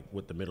thing, like,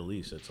 with the Middle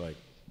East. It's like,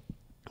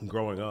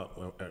 growing up,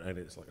 and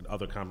it's like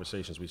other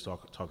conversations we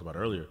talked about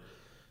earlier,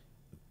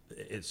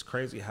 it's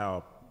crazy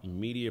how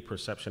media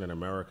perception in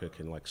America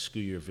can, like,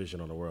 skew your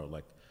vision on the world.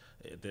 Like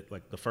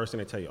the first thing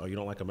they tell you, oh, you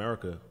don't like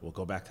America? Well,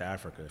 go back to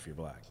Africa if you're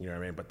black. You know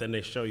what I mean? But then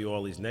they show you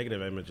all these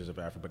negative images of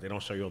Africa, but they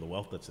don't show you all the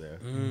wealth that's there.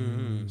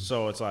 Mm-hmm.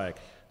 So it's like,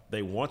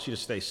 they want you to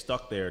stay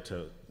stuck there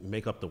to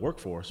make up the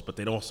workforce, but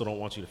they also don't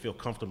want you to feel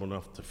comfortable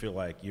enough to feel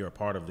like you're a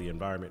part of the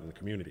environment and the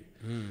community.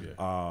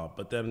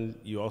 But then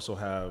you also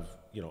have,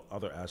 you know,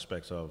 other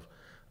aspects of,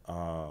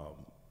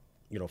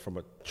 you know, from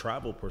a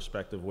travel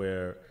perspective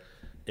where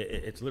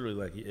it's literally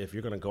like, if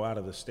you're going to go out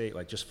of the state,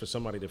 like, just for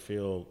somebody to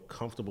feel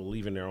comfortable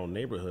leaving their own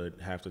neighborhood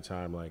half the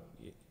time, like,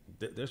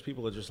 there's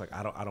people that are just like,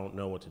 I don't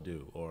know what to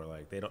do, or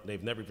like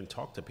they've never even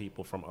talked to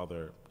people from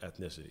other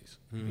ethnicities,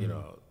 you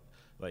know.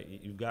 Like,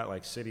 you've got,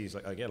 like, cities,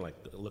 like, again, like,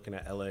 looking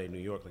at LA, New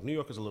York. Like, New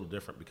York is a little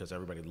different because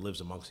everybody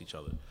lives amongst each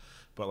other.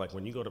 But, like,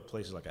 when you go to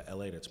places like a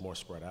LA that's more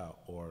spread out,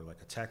 or like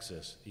a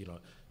Texas, you know,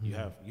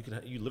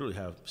 you literally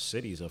have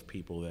cities of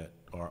people that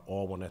are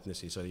all one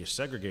ethnicity. So you're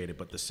segregated,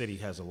 but the city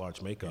has a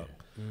large makeup.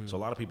 So a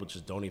lot of people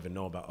just don't even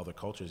know about other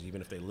cultures,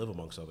 even if they live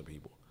amongst other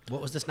people.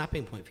 What was the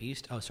snapping point for you?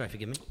 Oh, sorry,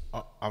 forgive me.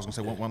 I was gonna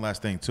say one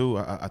last thing too.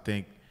 I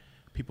think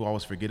people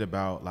always forget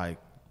about, like,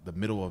 the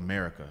middle of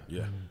America.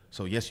 Yeah.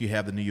 So yes, you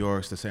have the New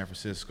Yorks, the San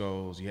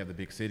Franciscos, you have the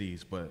big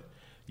cities, but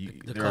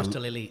the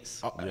coastal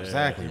elites.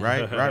 Exactly.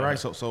 Right.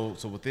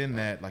 So within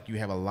that, like, you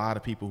have a lot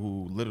of people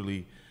who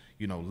literally,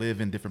 you know, live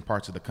in different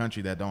parts of the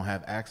country that don't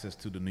have access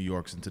to the New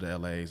Yorks and to the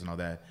LAs and all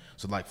that.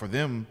 So, like, for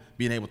them,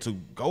 being able to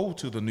go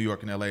to the New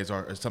York and LAs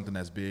is something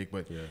that's big,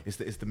 but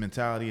it's the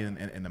mentality and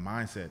the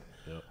mindset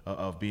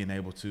of being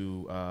able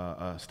to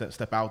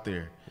step out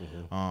there.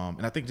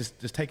 And I think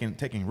just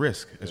taking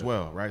risk as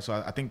well, right? So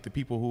I think the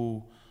people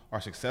who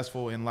are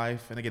successful in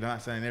life, and again, I'm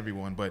not saying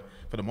everyone, but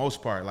for the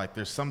most part, like,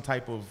 there's some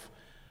type of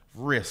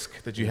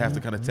risk that you have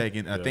to kind of take.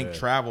 And I think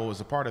travel is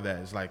a part of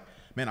that. It's like,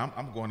 man,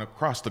 I'm going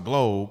across the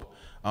globe.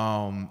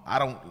 I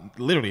don't,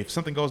 literally, if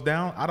something goes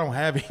down, I don't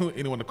have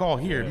anyone to call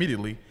here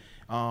immediately.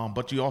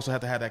 But you also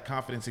have to have that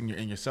confidence in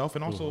yourself,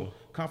 and also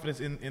confidence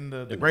in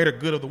the greater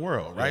good of the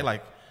world, right?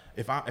 Like,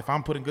 if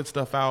I'm putting good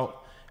stuff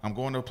out, I'm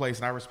going to a place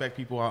and I respect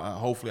people,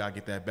 hopefully I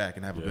get that back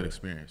and have a good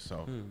experience.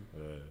 So,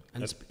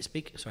 and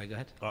sorry, go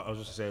ahead. I was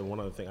just saying one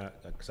other thing,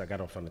 because I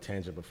got off on a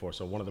tangent before.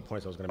 So one of the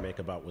points I was going to make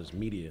about was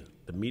media.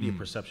 The media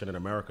perception in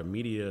America,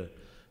 media,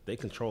 they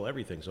control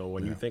everything. So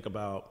when you think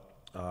about,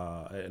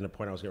 and the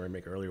point I was going to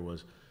make earlier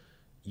was,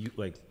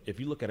 if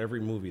you look at every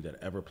movie that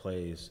ever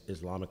plays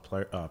Islamic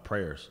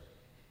prayers,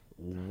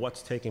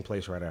 what's taking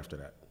place right after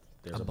that?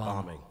 There's a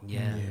bombing.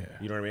 Yeah.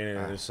 You know what I mean?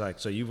 And it's like,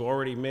 so you've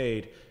already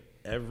made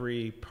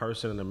every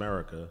person in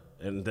America,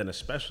 and then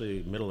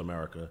especially middle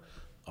America,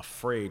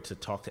 afraid to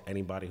talk to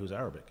anybody who's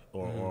Arabic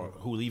or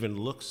who even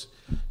looks,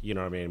 you know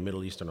what I mean,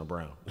 Middle Eastern or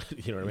brown.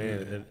 You know what I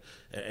mean?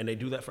 And they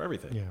do that for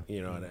everything.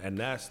 You know, and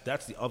that's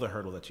the other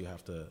hurdle that you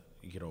have to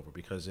get over,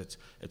 because it's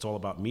all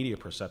about media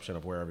perception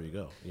of wherever you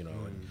go. You know,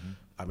 like,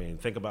 I mean,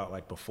 think about,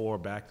 like,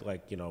 back,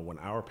 like, you know, when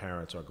our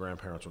parents or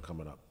grandparents were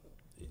coming up.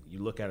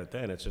 You look at it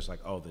then, it's just like,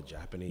 oh, the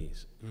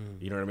Japanese.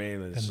 You know what I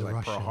mean? And it's like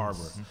Russians. Pearl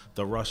Harbor,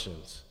 the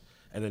Russians.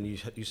 And then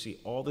you see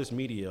all this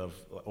media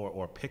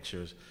or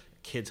pictures,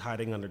 kids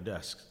hiding under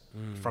desks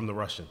from the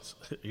Russians.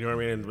 You know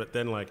what I mean? But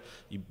then, like,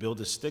 you build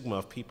this stigma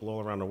of people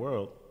all around the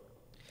world.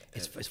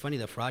 It's funny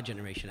that for our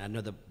generation, I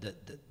know the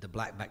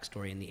black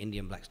backstory and the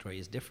Indian black story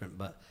is different,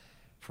 but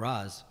for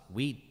us,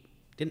 we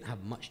didn't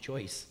have much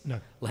choice.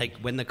 No. Like,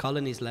 when the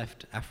colonies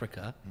left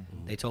Africa,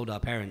 they told our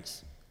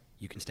parents,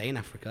 you can stay in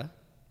Africa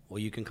or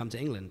you can come to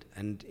England.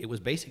 And it was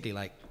basically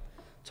like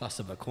toss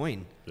of a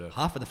coin.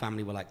 Half of the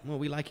family were like, well,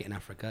 we like it in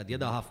Africa. The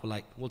other half were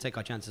like, we'll take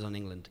our chances on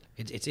England.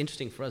 It's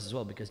interesting for us as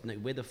well, because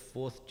we're the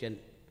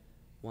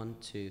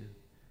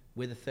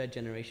we're the third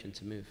generation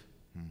to move.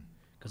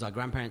 Because our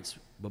grandparents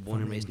were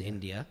born and raised in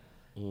India.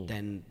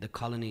 Then the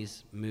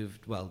colonies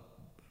moved, well,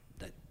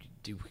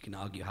 we can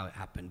argue how it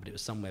happened, but it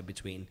was somewhere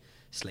between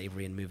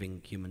slavery and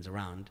moving humans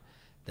around,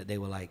 that they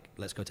were like,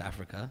 let's go to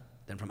Africa.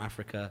 Then from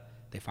Africa,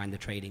 they find the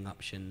trading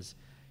options.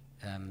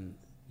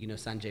 You know,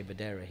 Sanjay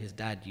Vadera, his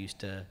dad used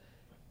to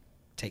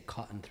take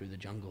cotton through the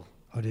jungle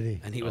Oh, did he?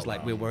 And he was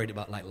like, we're worried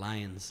about like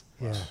lions.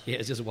 Yeah. Yeah,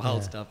 it's just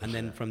wild stuff. And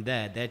then from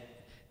there,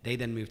 they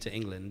then moved to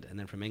England, and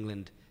then from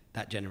England,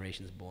 that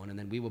generation's born, and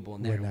then we were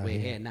born there, and we're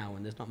here now,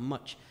 and there's not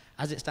much,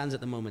 as it stands at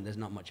the moment, there's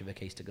not much of a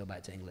case to go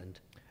back to England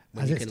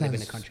when you can live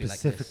in a country like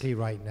this. Specifically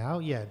right now,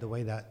 yeah, the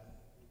way that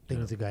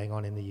things are going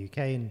on in the UK,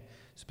 and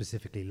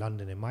specifically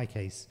London in my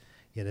case,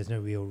 yeah, there's no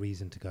real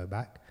reason to go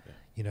back. Yeah.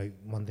 You know,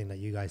 one thing that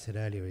you guys said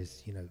earlier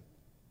is, you know,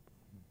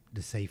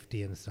 the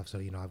safety and stuff. So,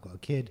 you know, I've got a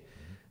kid,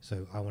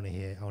 so I want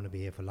to be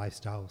here for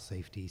lifestyle,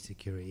 safety,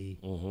 security,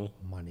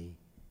 money,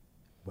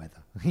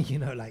 weather. You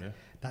know, like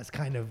that's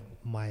kind of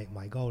my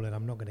goal, and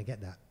I'm not going to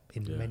get that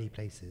in many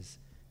places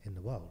in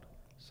the world.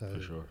 So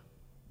for sure.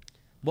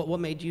 What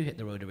made you hit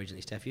the road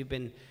originally, Steph?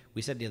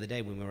 We said the other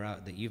day when we were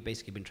out that you've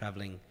basically been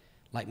traveling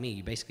like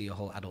me, basically your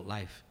whole adult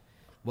life.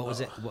 What was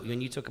it,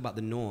 when you talk about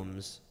the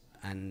norms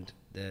and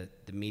the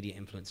media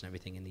influence and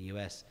everything in the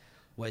US,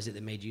 what is it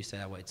that made you say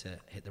I wanted to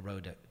hit the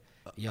road at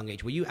a young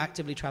age? Were you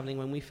actively traveling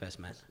when we first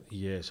met?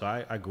 Yeah, so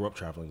I grew up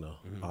traveling though.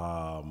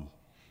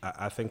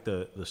 I think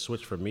the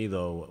switch for me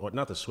though, or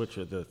not the switch,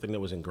 the thing that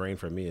was ingrained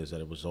for me is that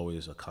it was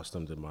always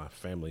accustomed in my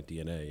family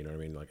DNA. You know what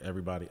I mean? Like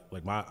everybody,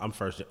 like I'm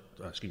first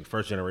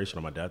generation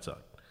on my dad's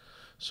side.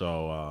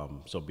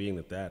 So being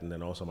that, and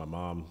then also my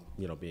mom,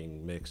 you know,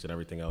 being mixed and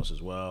everything else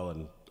as well,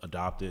 and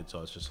adopted.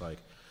 So it's just like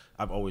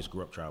I've always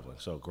grew up traveling.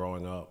 So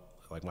growing up,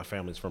 like my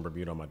family's from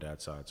Bermuda on my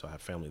dad's side, so I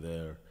have family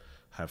there.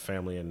 Have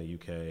family in the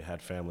UK,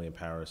 had family in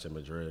Paris and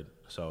Madrid.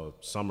 So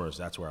summers,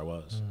 that's where I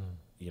was.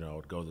 You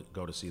know,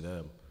 go to see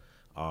them.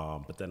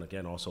 But then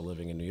again, also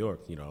living in New York,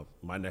 you know,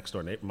 my next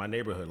door, my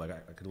neighborhood, like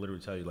I could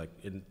literally tell you, like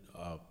in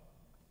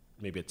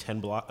maybe a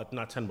 10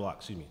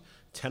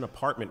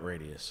 apartment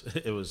radius.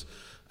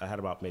 I had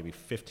about maybe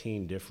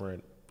 15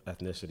 different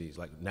ethnicities,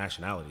 like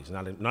nationalities,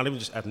 not even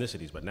just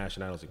ethnicities, but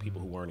nationalities, like people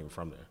who weren't even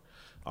from there.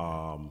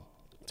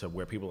 To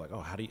where people are like, oh,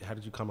 how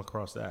did you come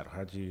across that?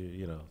 How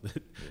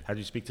did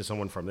you speak to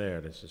someone from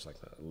there that's just like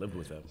lived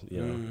with them,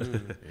 you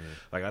know?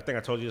 Like I think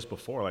I told you this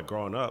before, like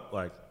growing up,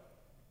 like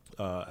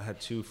I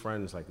had two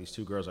friends, like these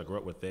two girls I grew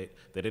up with, they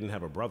didn't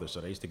have a brother, so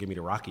they used to give me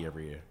the Rocky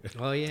every year.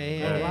 Oh,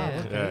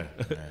 yeah.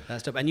 Okay.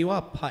 That's dope. And you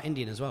are part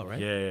Indian as well, right?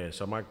 Yeah.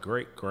 So my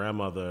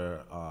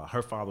great-grandmother,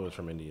 her father was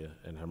from India,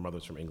 and her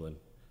mother's from England,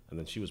 and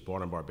then she was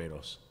born in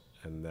Barbados,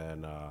 and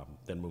then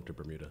moved to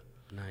Bermuda.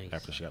 Nice.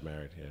 After she got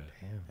married,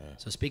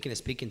 So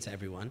speaking to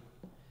everyone,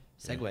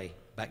 segue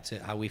back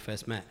to how we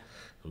first met.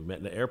 We met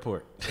in the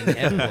airport.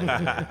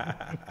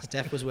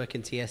 Steph was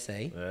working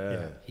TSA.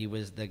 Yeah. He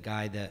was the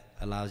guy that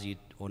allows you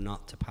or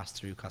not to pass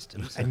through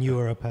customs. And you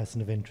were a person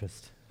of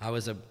interest. I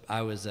was a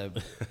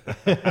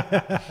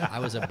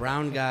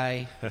brown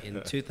guy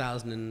in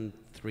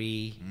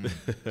 2003,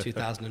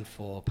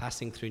 2004,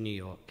 passing through New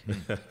York.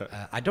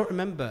 I don't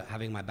remember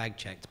having my bag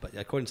checked, but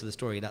according to the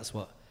story, that's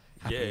what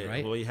happened,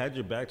 right? Well, you had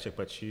your bag checked,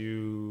 but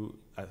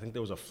I think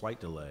there was a flight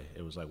delay.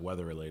 It was like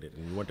weather related,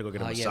 and you went to go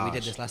get a massage. Yeah, we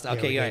did this last time.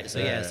 Okay, right.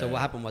 So what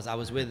happened was I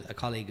was with a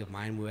colleague of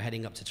mine. We were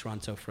heading up to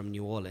Toronto from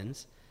New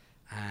Orleans,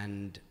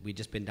 and we'd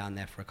just been down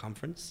there for a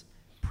conference,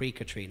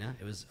 pre-Katrina.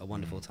 It was a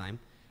wonderful time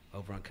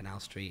over on Canal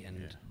Street,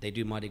 and they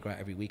do Mardi Gras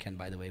every weekend,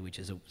 by the way, which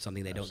is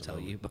something they don't tell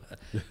you, but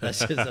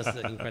that's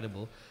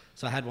incredible.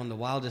 So I had one of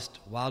the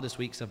wildest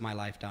weeks of my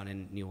life down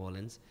in New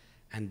Orleans,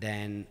 and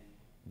then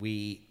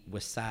we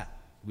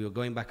were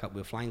going back up,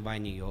 we were flying by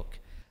New York,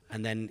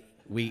 and then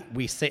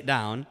we sit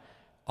down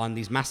on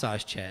these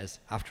massage chairs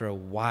after a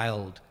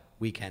wild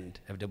weekend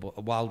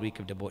a wild week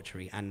of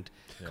debauchery and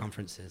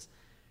conferences.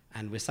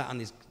 And we're sat on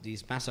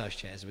these massage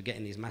chairs, we're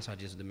getting these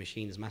massages with the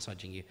machines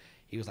massaging you.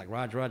 He was like,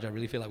 Raj, I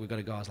really feel like we've got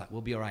to go. I was like,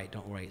 we'll be all right,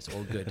 don't worry, it's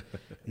all good.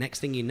 Next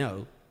thing you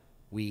know,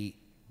 we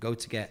go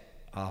to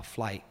get our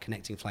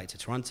connecting flight to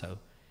Toronto,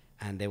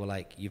 and they were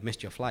like, you've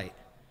missed your flight.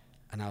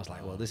 And I was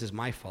like, well, this is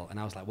my fault. And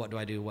I was like, what do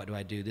I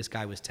do? This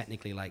guy was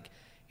technically like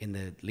in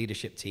the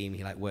leadership team.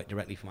 He like worked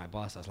directly for my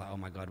boss. I was like, oh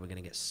my God, we're going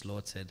to get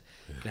slaughtered.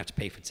 We're going to have to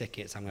pay for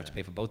tickets. I'm going to have to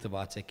pay for both of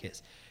our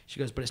tickets. She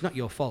goes, but it's not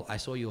your fault. I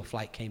saw your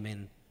flight came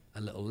in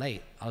a little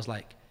late. I was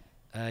like,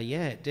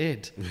 yeah, it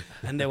did.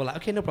 And they were like,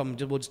 okay, no problem.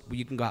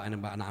 You can go out in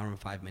about an hour and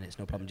 5 minutes.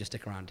 No problem. Just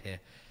stick around here.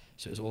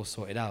 So it was all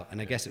sorted out.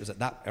 And I guess it was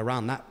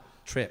around that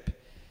trip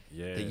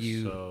that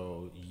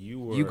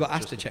you got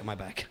asked to check my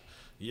bag.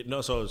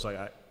 So it's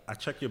like I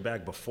checked your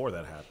bag before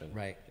that happened.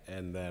 Right.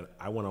 And then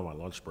I went on my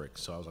lunch break.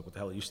 So I was like, what the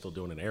hell are you still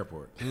doing in the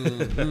airport?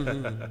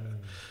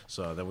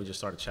 So then we just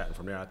started chatting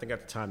from there. I think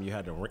at the time you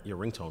had your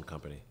ringtone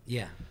company.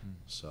 Yeah.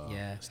 So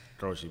it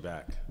throws you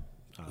back.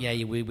 We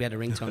had a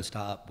ringtone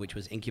startup which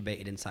was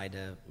incubated inside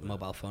a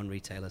mobile phone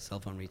retailer, cell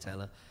phone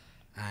retailer.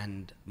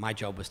 And my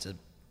job was to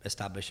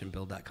establish and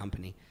build that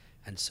company.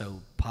 And so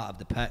part of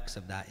the perks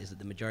of that is that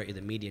the majority of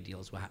the media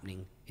deals were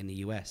happening in the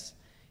US,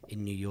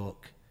 in New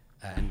York,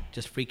 and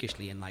just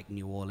freakishly in like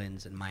New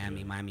Orleans and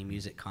Miami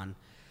Music Con,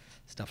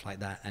 stuff like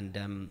that. And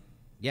and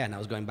I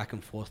was going back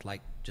and forth,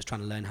 like just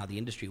trying to learn how the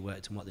industry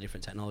worked and what the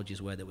different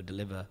technologies were that would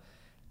deliver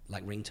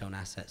like ringtone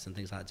assets and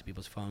things like that to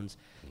people's phones.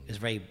 It was a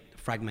very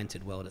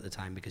fragmented world at the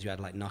time because you had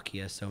like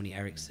Nokia, Sony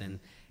Ericsson,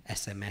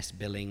 SMS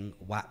billing,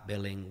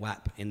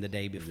 WAP in the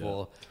day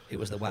before it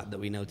was the WAP that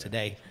we know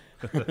today.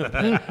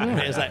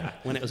 It was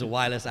like when it was a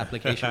wireless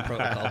application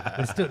protocol.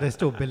 There's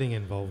still billing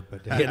involved,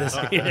 but There's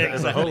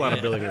a whole lot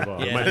of billing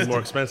involved. It might be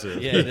more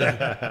expensive. Yeah,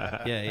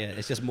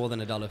 it's just more than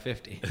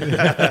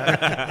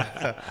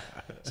 $1.50.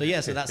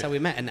 So that's how we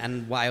met.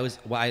 And what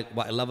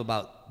I love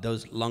about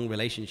those long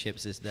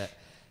relationships is that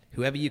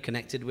whoever you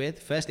connected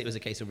with, first it was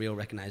a case of real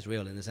recognize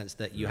real, in the sense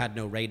that you had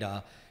no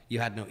radar, you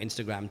had no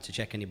Instagram to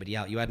check anybody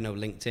out, you had no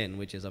LinkedIn,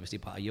 which is obviously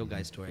part of your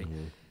guys' story.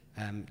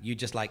 You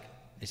just like,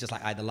 it's just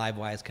like either live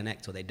wires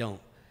connect or they don't.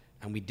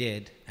 And we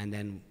did, and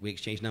then we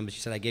exchanged numbers.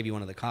 You said I gave you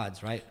one of the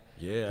cards, right?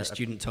 Yeah. The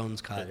student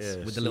tones cards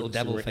with the super, little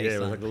devil face Yeah,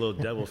 on. like a little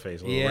devil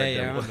face. I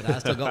remember that. I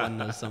still got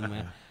one of those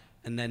somewhere.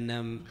 And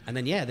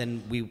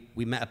then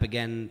we met up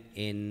again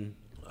in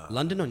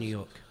London or New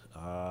York?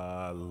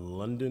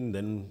 London,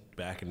 then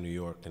back in New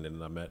York, and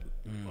then I met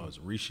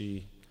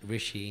Rishi,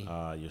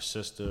 your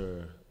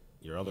sister,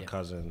 your other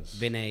cousins,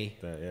 Vinay.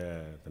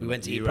 We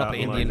went to eat you proper out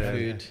in Indian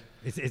London. food.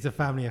 It's a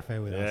family affair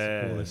with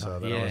us all the so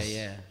time. that was,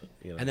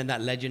 You know. And then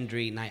that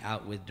legendary night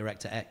out with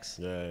Director X.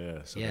 So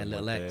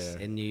Little X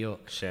in New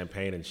York.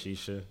 Champagne and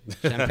shisha.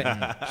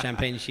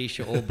 Champagne,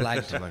 shisha, all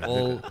blagged,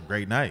 all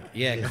Great night.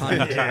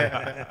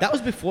 That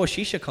was before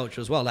shisha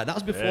culture as well. Like that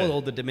was before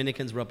all the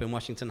Dominicans were up in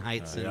Washington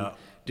Heights and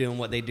doing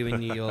what they do in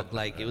New York.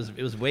 Like it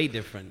was way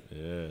different.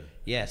 So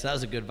that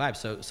was a good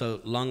vibe.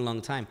 So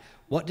long time.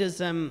 What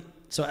does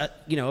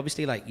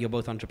obviously like you're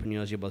both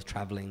entrepreneurs, you're both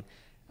traveling.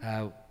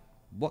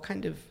 What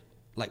kind of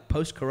like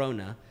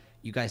post-corona,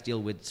 you guys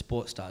deal with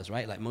sports stars,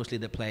 right? Like mostly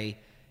that play,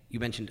 you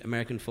mentioned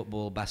American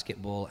football,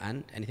 basketball,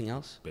 and anything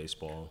else?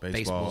 Baseball,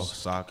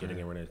 soccer.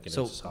 Getting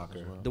into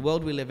soccer. The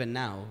world we live in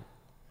now,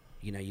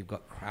 you know, you've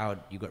got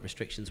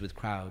restrictions with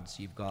crowds,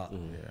 you've got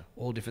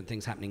all different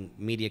things happening,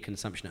 media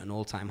consumption at an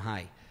all-time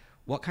high.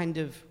 What kind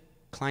of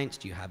clients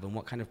do you have, and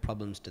what kind of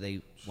problems do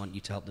they want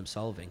you to help them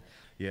solving?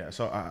 Yeah,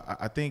 so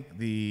I think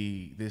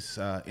this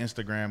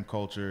Instagram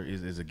culture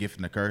is a gift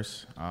and a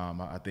curse.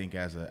 I think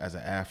as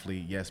an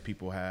athlete, yes,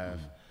 people have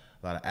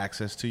a lot of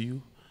access to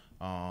you,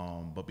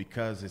 but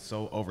because it's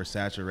so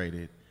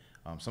oversaturated,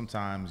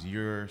 sometimes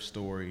your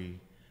story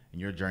and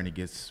your journey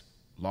gets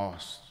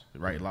lost in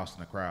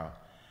the crowd.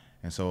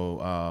 And so,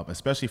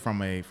 especially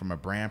from a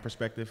brand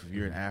perspective, if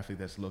you're an athlete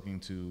that's looking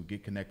to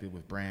get connected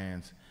with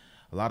brands,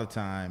 a lot of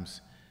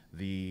times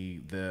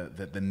the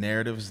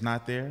narrative is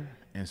not there,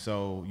 and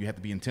so you have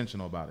to be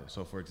intentional about it.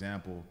 So, for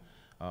example,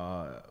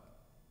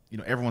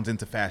 everyone's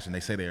into fashion. They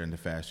say they're into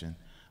fashion,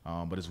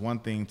 but it's one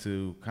thing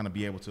to kind of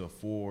be able to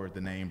afford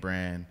the name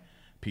brand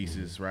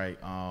pieces, right?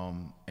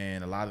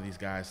 And a lot of these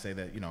guys say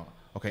that,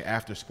 okay,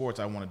 after sports,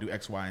 I want to do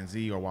X, Y, and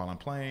Z, or while I'm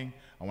playing,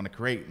 I want to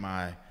create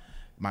my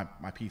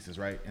pieces,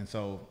 right? And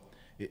so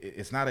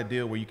it's not a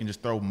deal where you can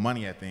just throw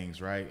money at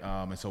things, right?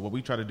 And so what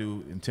we try to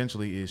do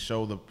intentionally is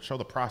show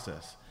the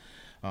process.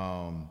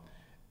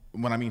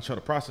 When I mean show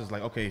the process,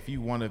 like, okay, if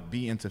you want to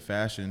be into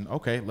fashion,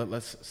 okay,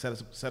 let's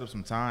set up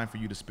some time for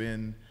you to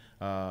spend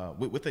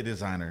with a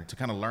designer to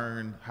kind of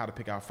learn how to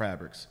pick out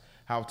fabrics,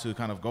 how to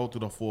kind of go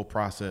through the full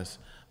process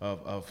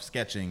of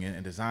sketching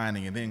and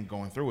designing and then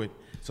going through it.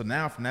 So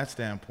now from that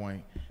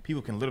standpoint,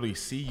 people can literally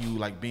see you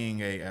like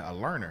being a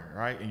learner,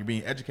 right? And you're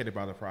being educated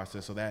by the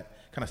process. So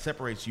that kind of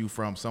separates you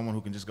from someone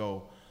who can just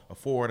go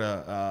afford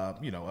a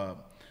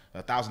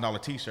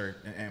 $1,000 T-shirt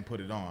and put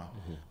it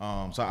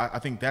on. So I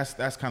think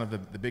that's kind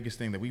of the biggest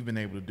thing that we've been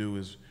able to do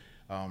is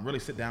really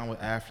sit down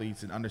with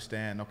athletes and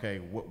understand, okay,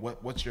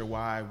 what's your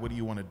why? What do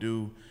you want to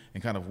do?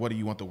 And kind of what do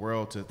you want the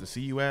world to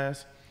see you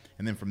as?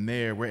 And then from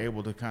there, we're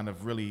able to kind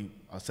of really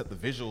set the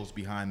visuals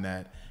behind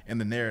that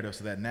and the narrative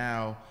so that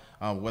now,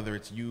 whether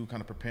it's you kind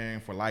of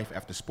preparing for life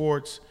after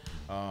sports,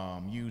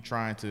 you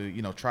trying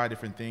to, try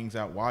different things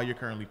out while you're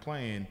currently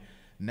playing,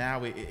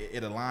 now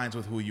it aligns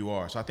with who you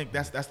are. So I think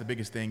that's the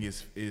biggest thing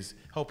is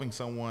helping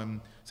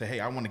someone say, hey,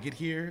 I want to get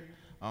here,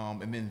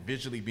 and then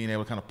visually being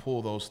able to kind of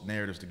pull those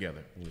narratives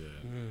together. Yeah.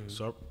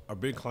 So our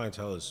big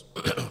clientele is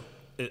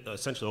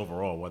essentially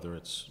overall, whether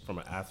it's from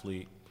an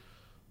athlete,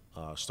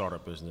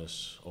 startup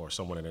business, or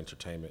someone in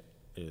entertainment,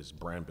 is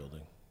brand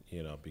building,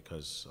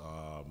 because,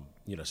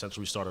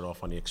 essentially we started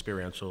off on the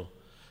experiential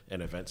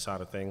and event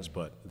side of things,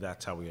 but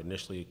that's how we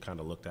initially kind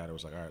of looked at it. It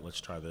was like, all right, let's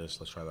try this,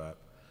 let's try that.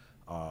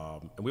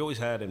 And we always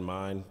had in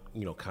mind,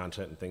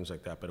 content and things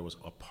like that, but it was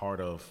a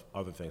part of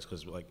other things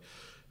because, like,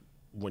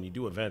 when you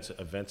do events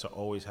have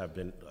always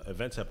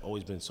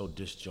been so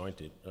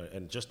disjointed,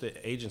 and just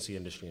the agency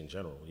industry in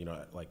general.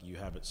 Like you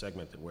have it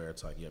segmented where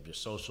it's like you have your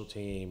social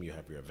team, you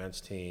have your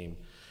events team,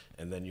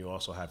 and then you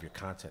also have your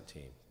content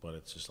team. But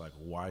it's just like,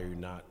 why are you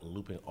not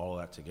looping all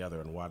that together,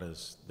 and why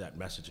does that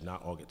message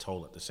not all get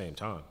told at the same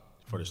time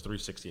for this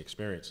 360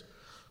 experience?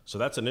 So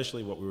that's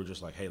initially what we were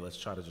just like, hey, let's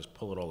try to just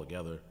pull it all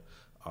together.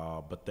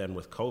 But then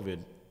with COVID,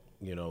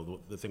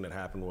 the thing that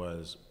happened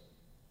was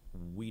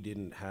we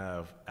didn't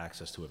have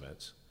access to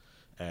events,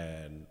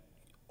 and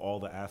all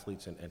the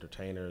athletes and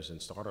entertainers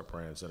and startup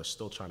brands that are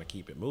still trying to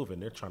keep it moving,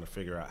 they're trying to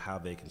figure out how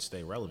they can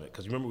stay relevant.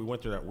 Because remember, we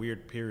went through that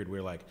weird period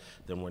where, like,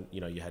 then when, you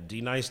know, you had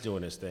D-Nice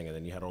doing this thing, and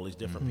then you had all these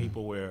different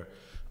people where,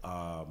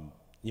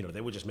 you know,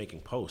 they were just making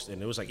posts.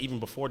 And it was like, even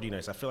before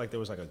D-Nice, I feel like there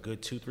was like a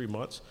good 2-3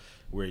 months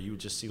where you would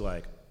just see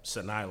like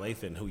Sanaa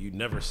Lathan, who you'd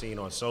never seen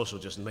on social,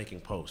 just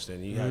making posts.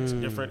 And you had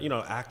different, you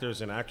know,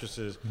 actors and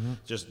actresses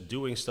just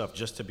doing stuff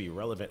just to be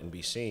relevant and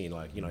be seen.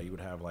 Like, you know, you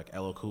would have like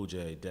LL Cool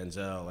J,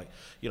 Denzel, like,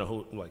 you know,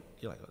 who, like,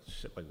 you're like, oh,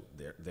 shit, like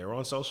they're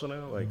on social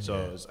now? Like,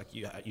 so it's like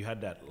you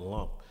had that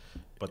lump.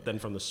 But then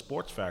from the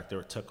sports factor,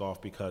 it took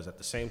off because at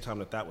the same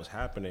time that was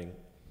happening,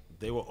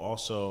 they were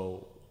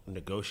also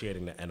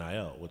negotiating the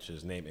NIL, which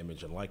is name,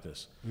 image, and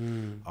likeness.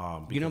 You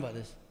know about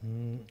this?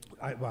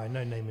 I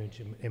know name, image,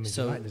 and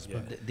likeness,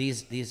 but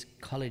these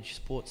college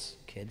sports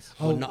kids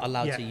were not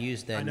allowed to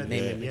use their name,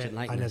 image, and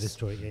likeness. I know the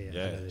story.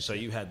 Yeah. So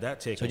you had that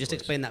take. So just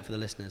explain that for the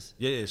listeners.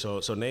 Yeah. So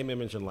name,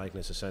 image, and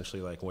likeness,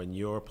 essentially, like when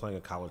you're playing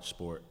a college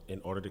sport,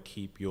 in order to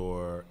keep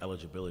your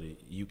eligibility,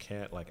 you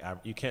can't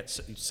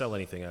sell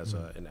anything as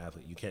an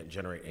athlete. You can't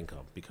generate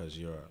income because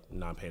you're a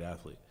non-paid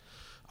athlete.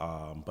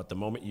 But the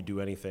moment you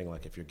do anything,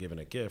 like if you're given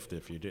a gift,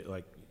 if you do,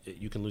 like,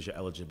 you can lose your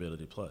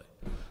eligibility to play.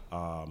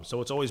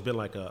 So it's always been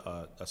like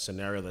a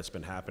scenario that's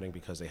been happening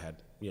because they had,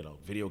 you know,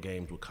 video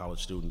games with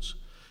college students,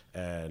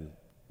 and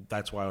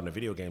that's why on the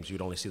video games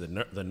you'd only see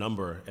the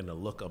number and the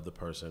look of the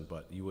person,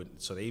 but you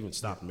would. So they even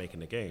stopped making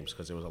the games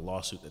because there was a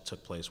lawsuit that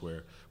took place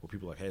where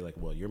people were like, hey, like,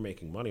 well, you're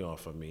making money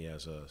off of me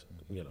as a,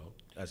 you know,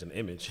 as an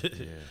image.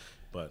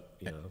 But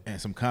you know, and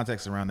some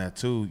context around that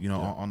too. You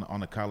know, on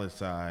the college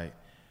side,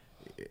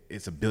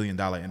 it's $1 billion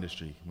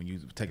industry. When you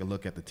take a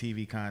look at the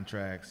TV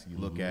contracts, you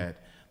look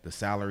at the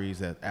salaries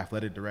that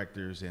athletic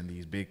directors and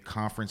these big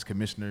conference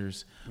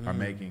commissioners are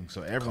making.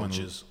 So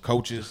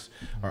coaches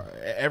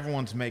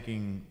everyone's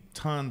making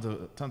tons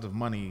of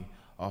money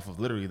off of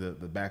literally the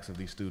backs of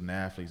these student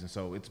athletes. And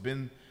so it's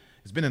been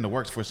in the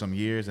works for some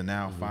years, and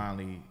now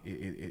finally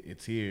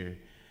it's here.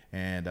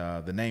 And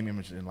the name,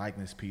 image, and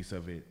likeness piece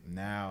of it,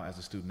 now as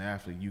a student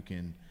athlete, you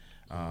can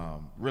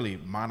really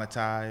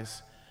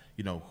monetize,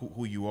 you know,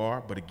 who you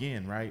are. But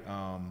again, right,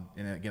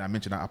 and again, I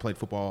mentioned I played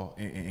football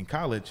in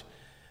college.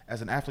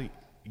 As an athlete,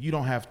 you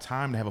don't have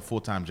time to have a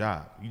full-time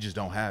job. You just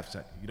don't have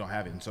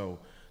it. And so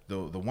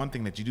the one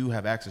thing that you do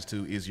have access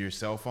to is your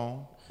cell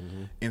phone,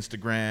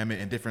 Instagram,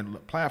 and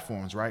different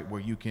platforms, right,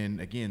 where you can,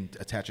 again,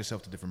 attach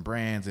yourself to different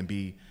brands and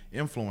be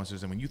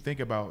influencers. And when you think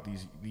about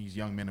these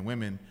young men and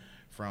women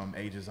from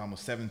ages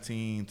almost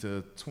 17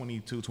 to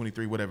 22,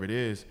 23, whatever it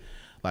is,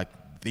 like,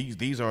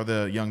 these are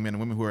the young men and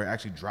women who are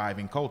actually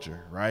driving culture,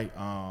 right?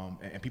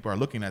 And people are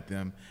looking at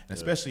them, and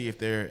especially if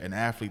they're an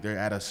athlete, they're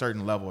at a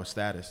certain level of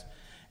status.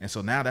 And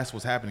so now that's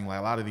what's happening. Like,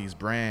 a lot of these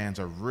brands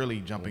are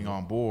really jumping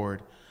on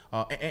board.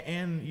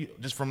 And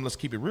just from, let's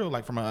keep it real,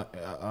 like from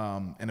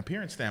an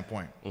appearance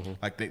standpoint,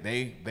 like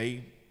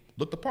they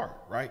look the part,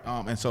 right?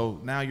 And so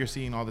now you're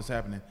seeing all this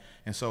happening.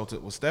 And so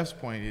what Steph's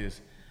point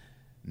is,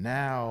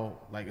 now,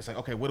 like, it's like,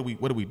 okay, what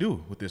do we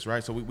do with this,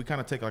 right? So we kind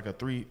of take like a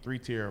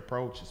three-tier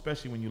approach,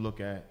 especially when you look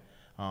at,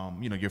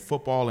 you know, your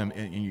football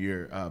and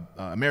your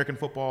American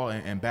football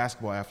and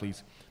basketball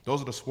athletes.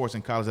 Those are the sports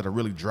in college that are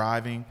really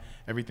driving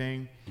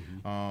everything.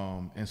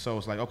 And so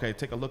it's like, okay,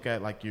 take a look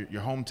at like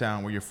your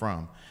hometown where you're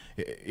from.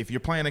 If you're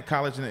playing in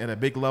college at a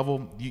big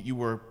level, you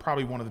were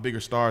probably one of the bigger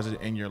stars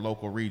in your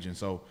local region.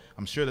 So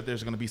I'm sure that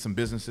there's going to be some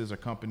businesses or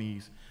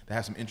companies that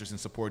have some interest in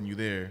supporting you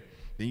there.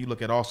 Then you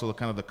look at also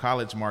kind of the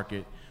college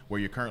market where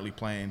you're currently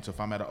playing. So if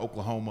I'm at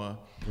Oklahoma,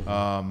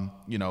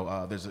 you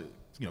know, there's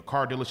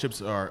car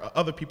dealerships or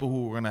other people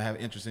who are going to have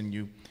interest in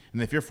you.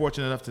 And if you're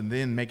fortunate enough to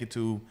then make it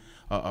to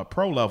a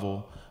pro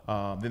level,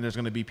 then there's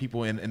going to be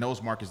people in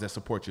those markets that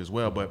support you as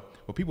well. But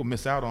what people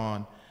miss out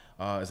on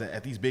is that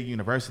at these big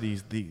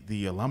universities,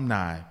 the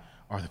alumni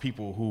are the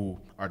people who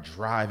are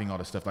driving all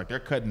this stuff. Like, they're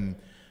cutting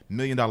 $1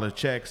 million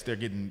checks, they're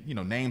getting, you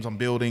know, names on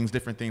buildings,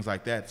 different things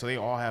like that. So they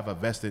all have a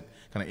vested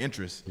kind of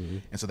interest.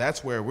 And so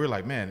that's where we're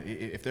like, man,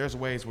 if there's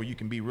ways where you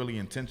can be really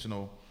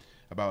intentional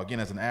about, again,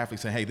 as an athlete,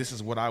 saying, hey, this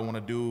is what I want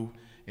to do,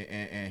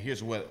 and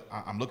here's what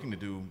I'm looking to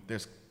do.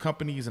 There's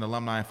companies and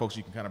alumni and folks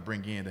you can kind of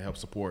bring in to help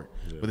support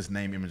with this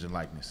name, image, and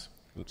likeness.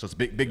 So it's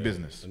big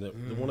business.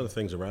 And one of the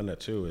things around that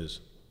too is,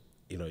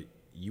 you know,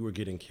 you were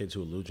getting kids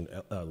who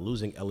are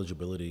losing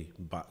eligibility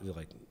by,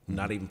 like,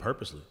 not even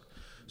purposely.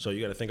 So you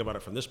got to think about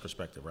it from this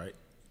perspective, right?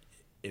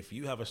 If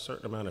you have a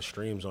certain amount of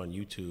streams on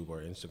YouTube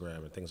or Instagram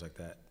and things like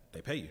that,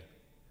 they pay you.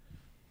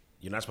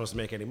 You're not supposed to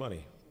make any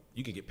money.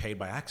 You can get paid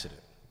by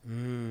accident.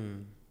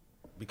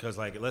 Because,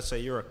 like, let's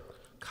say you're a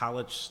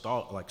college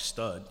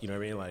stud, you know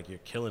what I mean? Like, you're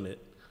killing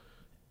it.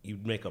 You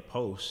make a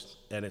post,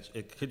 and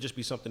it could just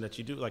be something that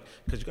you do, like,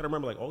 because you got to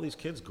remember, like, all these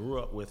kids grew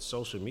up with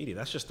social media.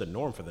 That's just the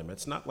norm for them.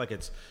 It's not like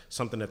it's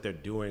something that they're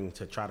doing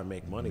to try to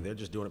make money. They're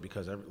just doing it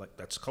because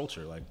that's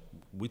culture. Like,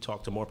 we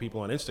talk to more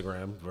people on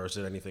Instagram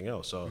versus anything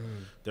else. So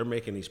they're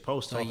making these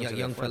posts. So a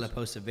young fella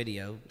posts a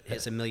video,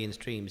 hits 1 million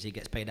streams, he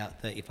gets paid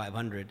out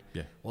 $3,500.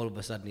 Yeah. All of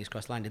a sudden he's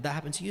crossed line. Did that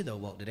happen to you though,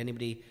 Walt? Did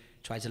anybody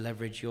try to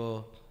leverage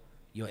your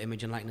your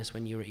image and likeness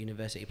when you were at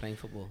university playing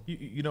football?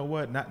 You know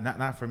what?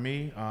 Not for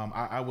me.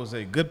 I was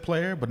a good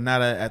player, but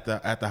not at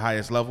the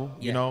highest level.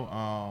 Yeah. You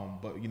know,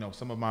 but you know,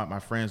 some of my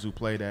friends who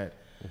played at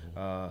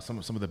some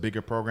of the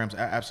bigger programs,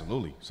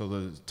 absolutely. So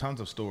there's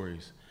tons of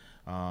stories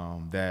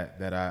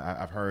that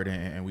I've heard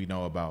and we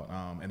know about.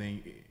 And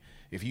then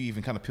if you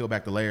even kind of peel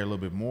back the layer a little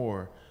bit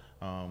more,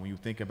 when you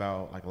think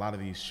about like a lot of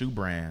these shoe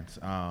brands,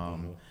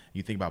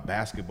 you think about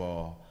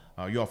basketball.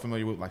 You all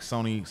familiar with like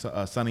Sonny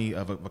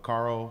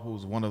Vaccaro,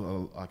 who's one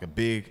of like a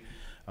big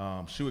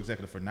shoe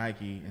executive for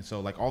Nike, and so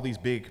like all these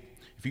big,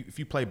 if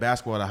you play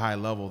basketball at a high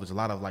level, there's a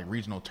lot of like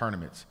regional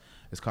tournaments.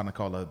 It's kind of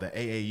called the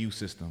AAU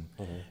system,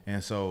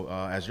 and so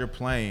as you're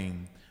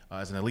playing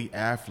as an elite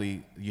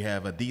athlete, you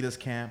have Adidas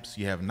camps,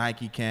 you have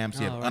Nike camps,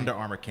 you have Under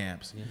Armour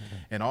camps,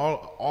 and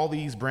all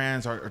these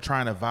brands are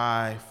trying to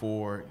vie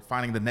for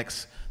finding the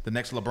next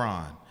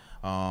LeBron.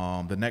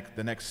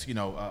 The next,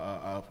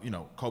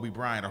 Kobe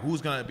Bryant, or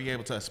who's going to be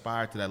able to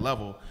aspire to that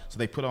level. So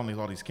they put on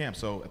all these camps.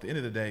 So at the end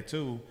of the day,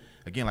 too,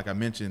 again, like I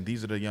mentioned,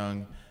 these are the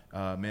young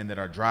men that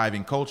are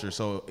driving culture.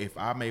 So if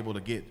I'm able to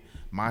get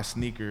my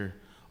sneaker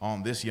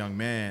on this young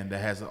man that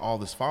has all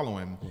this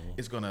following,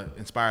 it's going to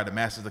inspire the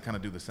masses to kind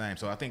of do the same.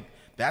 So I think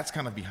that's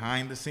kind of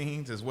behind the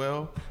scenes as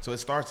well. So it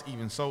starts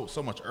even so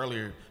much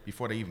earlier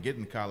before they even get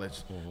in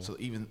college. So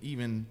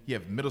even you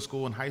have middle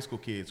school and high school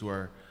kids who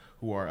are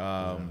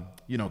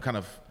kind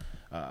of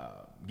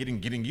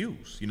getting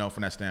used,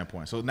 from that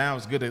standpoint. So now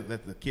it's good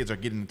that the kids are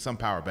getting some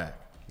power back.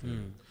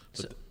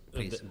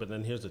 But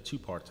then here's the two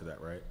part to that,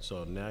 right?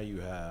 So now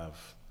you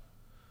have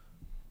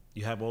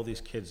all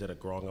these kids that are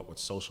growing up with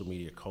social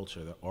media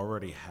culture that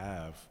already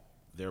have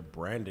their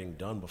branding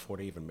done before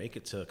they even make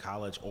it to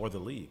college or the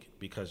league,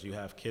 because you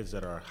have kids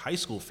that are high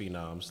school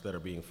phenoms that are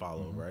being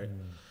followed, right?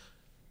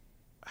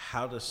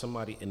 How does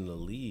somebody in the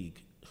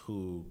league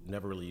who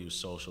never really used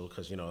social,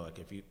 because like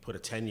if you put a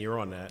 10-year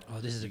on that,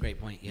 this is a great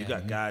point. You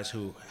got guys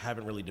who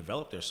haven't really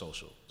developed their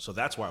social, so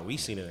that's why we've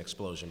seen an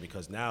explosion,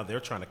 because now they're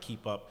trying to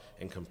keep up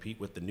and compete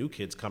with the new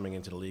kids coming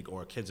into the league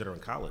or kids that are in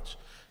college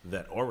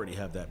that already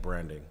have that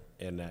branding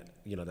and that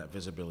that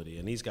visibility.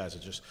 And these guys are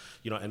just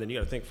and then you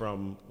got to think,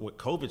 from with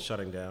COVID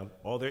shutting down,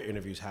 all their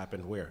interviews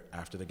happened where?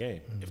 After the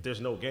game. If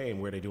there's no game,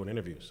 where are they doing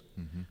interviews?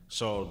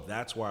 So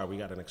that's why we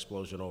got an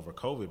explosion over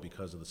COVID,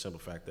 because of the simple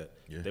fact that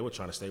they were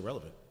trying to stay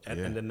relevant.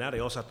 And then now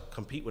they also have to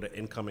compete with an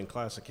incoming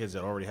class of kids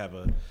that already have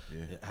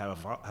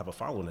a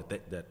following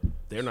that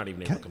they're not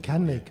even able to compete.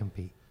 Can they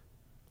compete?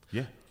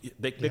 Yeah,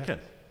 they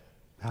can.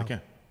 How? They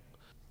can.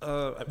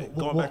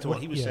 Going back to what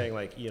he was saying,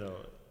 like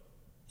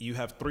you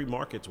have three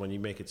markets when you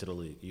make it to the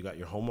league. You got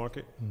your home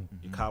market,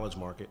 your college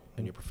market,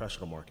 and your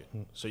professional market.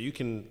 So you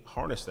can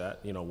harness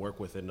that, work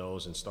within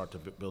those and start to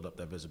build up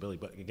that visibility.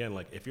 But again,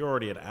 like if you're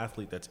already an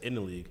athlete that's in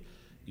the league,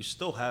 you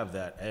still have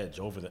that edge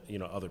over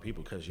the other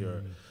people, because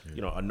you're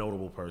a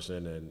notable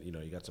person and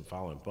you got some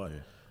following. But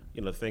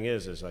the thing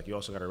is like you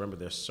also got to remember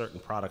there's certain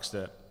products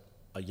that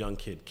a young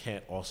kid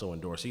can't also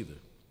endorse either.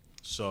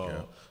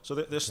 So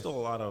there's still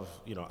a lot of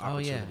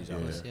opportunities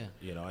out there,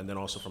 and then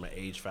also from an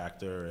age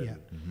factor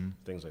and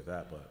things like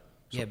that.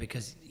 But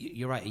because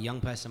you're right, a young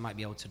person might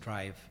be able to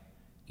drive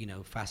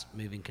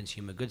fast-moving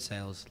consumer goods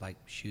sales like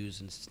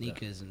shoes and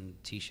sneakers and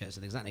T-shirts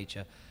and things of that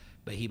nature,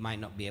 but he might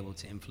not be able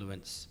to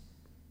influence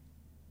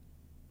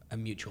a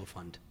mutual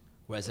fund.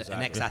 Whereas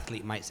an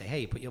ex-athlete might say,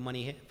 "Hey, put your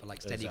money here for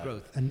like steady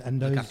growth." And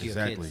look those after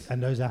your kids.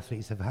 And those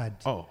athletes have had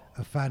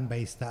a fan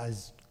base that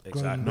has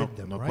grown with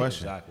them, no right?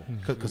 question.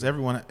 Because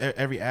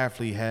every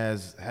athlete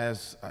has,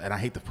 and I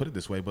hate to put it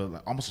this way, but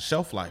like almost a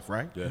shelf life,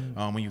 right?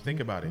 When you think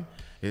about it,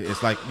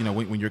 it's like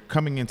when you're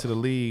coming into the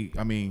league.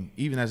 I mean,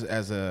 even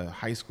as a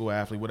high school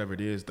athlete, whatever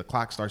it is, the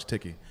clock starts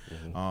ticking.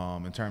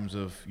 In terms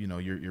of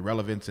your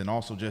relevance, and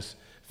also just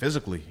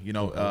physically,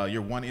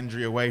 you're one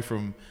injury away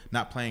from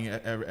not playing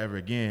ever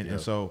again. And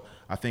so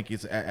I think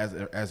it's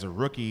as a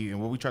rookie,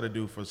 and what we try to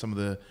do for some of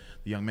the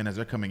young men as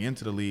they're coming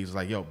into the league is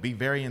like, be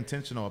very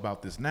intentional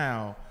about this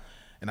now.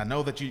 And I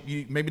know that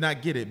you maybe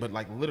not get it, but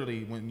like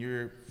literally when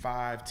you're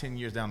 5-10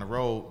 years down the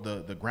road,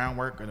 the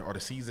groundwork or the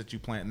seeds that you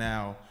plant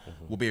now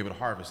will be able to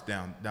harvest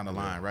down the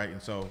line, right?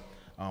 And so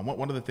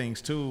one of the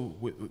things too,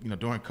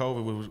 during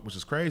COVID, which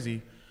is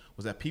crazy,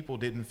 was that people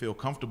didn't feel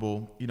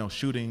comfortable,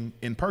 shooting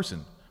in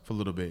person for a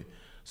little bit.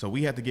 So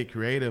we had to get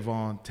creative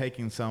on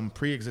taking some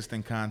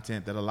pre-existing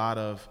content that a lot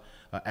of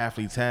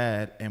athletes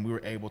had, and we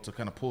were able to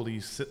kind of pull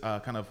these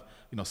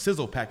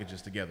sizzle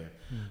packages together.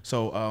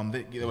 So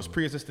there was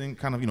pre-existing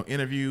kind of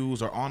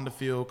interviews or on the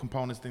field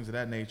components, things of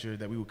that nature,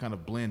 that we would kind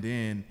of blend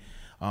in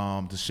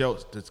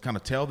to kind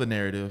of tell the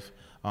narrative,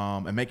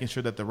 and making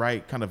sure that the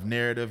right kind of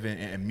narrative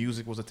and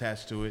music was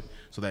attached to it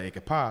so that it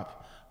could pop.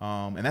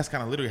 And that's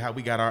kind of literally how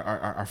we got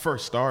our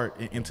first start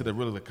into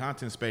the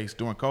content space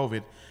during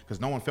COVID,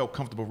 because no one felt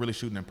comfortable really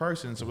shooting in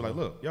person. So we're like,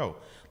 look,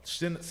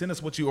 send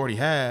us what you already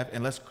have,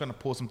 and let's kind of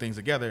pull some things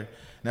together.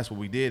 And that's what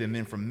we did. And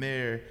then from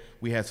there,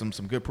 we had some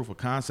good proof of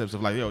concepts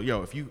of like,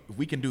 if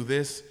we can do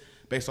this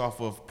based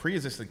off of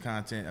pre-existing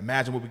content,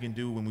 imagine what we can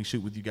do when we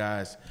shoot with you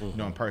guys,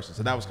 in person.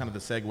 So that was kind of the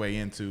segue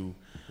into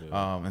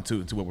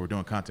what we're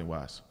doing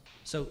content-wise.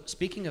 So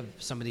speaking of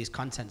some of these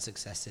content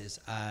successes,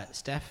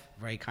 Steph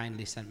very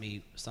kindly sent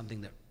me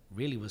something that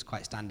really was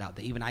quite standout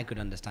that even I could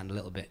understand a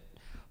little bit,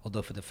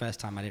 although for the first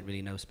time I didn't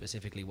really know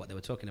specifically what they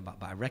were talking about,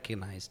 but I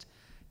recognized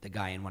the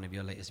guy in one of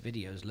your latest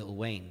videos, Lil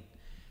Wayne.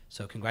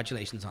 So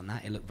congratulations on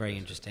that. It looked very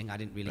interesting. I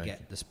didn't really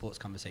get the sports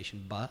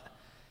conversation, but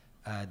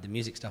the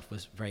music stuff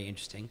was very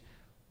interesting.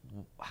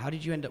 How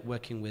did you end up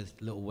working with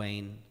Lil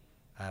Wayne?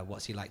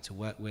 What's he like to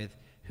work with?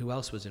 Who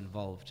else was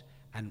involved?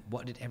 And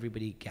what did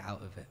everybody get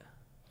out of it?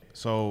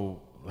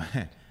 So,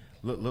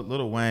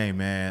 Lil Wayne,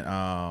 man,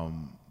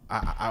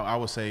 I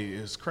would say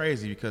it's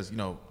crazy because, you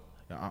know,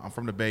 I'm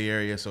from the Bay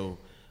Area, so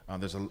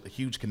there's a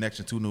huge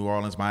connection to New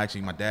Orleans. My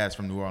dad's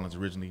from New Orleans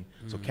originally,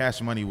 so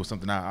Cash Money was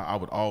something I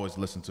would always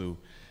listen to.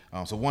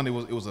 So one, it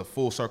was a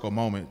full circle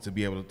moment to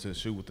be able to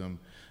shoot with him.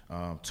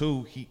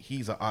 Two,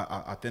 he's an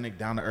authentic,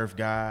 down-to-earth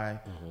guy.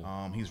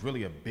 He's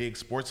really a big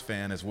sports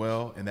fan as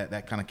well, and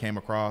that kind of came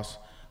across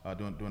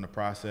during the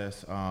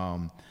process.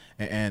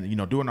 And you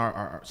know, doing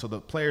our so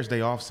the Players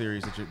Day Off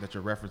series that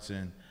you're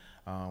referencing,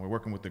 we're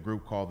working with the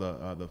group called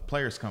the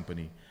Players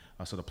Company.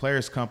 So the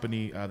Players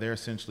Company, they're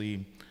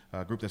essentially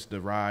a group that's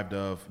derived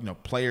of, you know,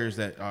 players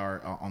that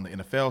are on the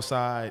NFL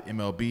side,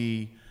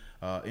 MLB,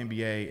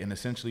 NBA, and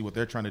essentially what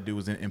they're trying to do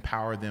is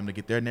empower them to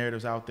get their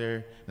narratives out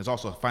there. There's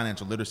also a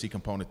financial literacy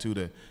component too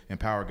to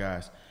empower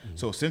guys.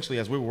 So essentially,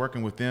 as we were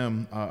working with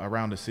them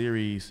around the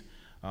series,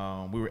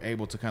 we were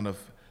able to kind of,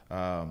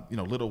 you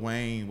know, Lil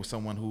Wayne was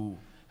someone who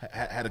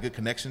had a good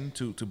connection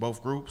to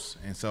both groups,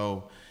 and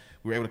so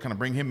we were able to kind of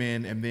bring him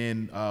in. And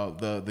then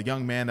the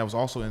young man that was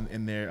also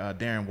in there,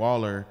 Darren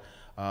Waller,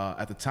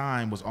 at the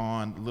time was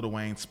on Lil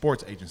Wayne's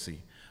sports agency.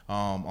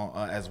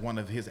 As one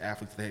of his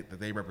athletes that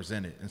they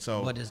represented. And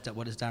so what does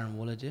Darren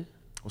Waller do?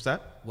 What's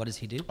that? What does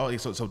he do? Oh,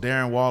 so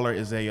Darren Waller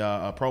is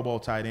a Pro Bowl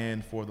tight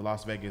end for the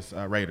Las Vegas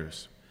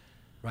Raiders.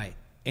 Right.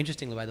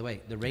 Interestingly, by the way,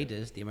 the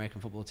Raiders, the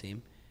American football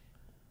team,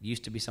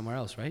 used to be somewhere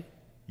else, right?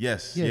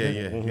 Yes.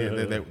 Yeah.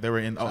 They were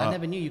in. So I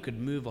never knew you could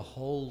move a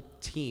whole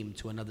team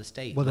to another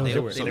state. Well, they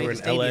were in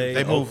LA.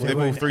 They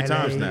moved three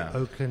times now.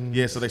 Oakland.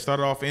 Yeah, so they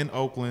started off in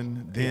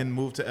Oakland, then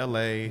moved to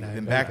LA,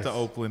 then back to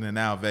Oakland, and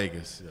now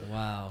Vegas.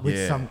 Wow.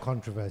 With some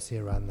controversy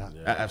around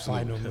that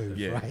final move,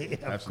 right?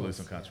 Absolutely,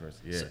 some controversy.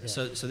 Yeah.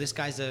 So this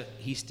guy's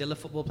he's still a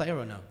football player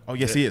or no? Oh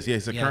yes, he is. Yeah,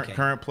 he's a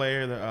current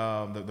player.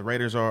 The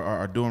Raiders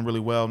are doing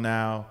really well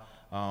now.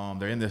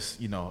 They're in this,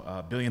 you know,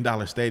 $1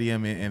 billion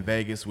stadium in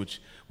Vegas,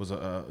 which was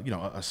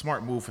a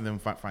smart move for them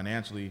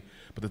financially.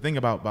 But the thing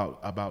about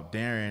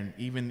Darren,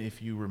 even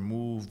if you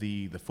remove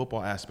the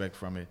football aspect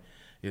from it,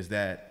 is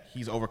that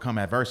he's overcome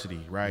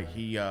adversity, right?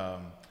 He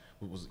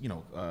was, you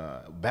know,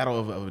 battle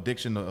of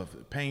addiction,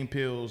 of pain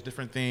pills,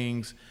 different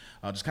things,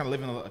 just kind of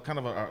living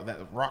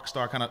that rock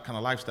star kind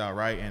of lifestyle,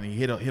 right? And he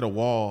hit a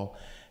wall,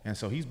 and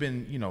so he's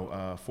been, you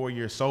know, 4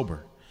 years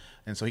sober,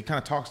 and so he kind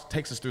of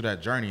takes us through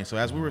that journey. And so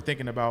as we were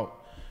thinking about,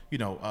 you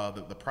know,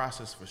 the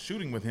process for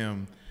shooting with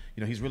him,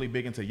 you know, he's really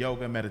big into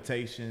yoga,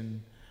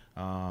 meditation.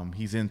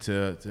 He's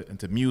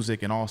into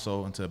music and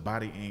also into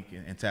body ink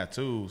and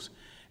tattoos.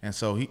 And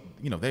so he,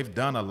 you know, they've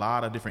done a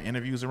lot of different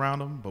interviews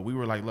around him, but we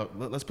were like, look,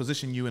 let's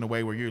position you in a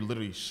way where you're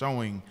literally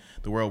showing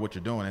the world what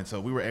you're doing. And so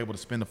we were able to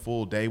spend a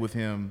full day with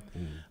him,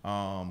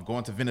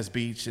 going to Venice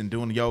Beach and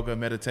doing yoga,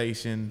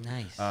 meditation.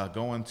 Nice.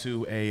 Going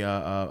to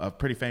a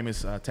pretty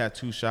famous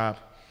tattoo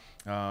shop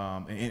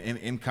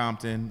in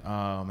Compton,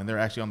 and they're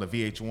actually on the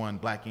VH1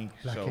 Black Ink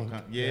show.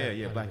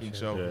 Black Ink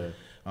show.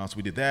 So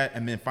we did that,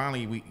 and then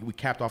finally we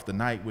capped off the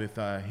night with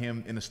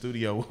him in the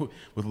studio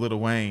with Lil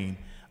Wayne,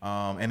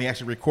 and he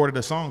actually recorded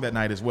a song that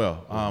night as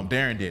well.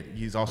 Darren did.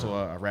 He's also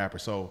a rapper,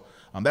 so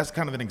that's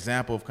kind of an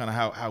example of kind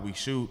of how we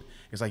shoot.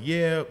 It's like,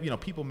 yeah, you know,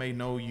 people may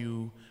know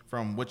you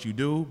from what you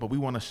do, but we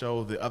want to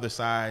show the other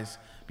sides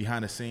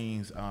behind the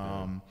scenes.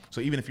 So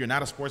even if you're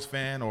not a sports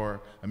fan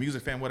or a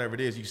music fan, whatever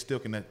it is, you still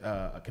can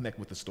connect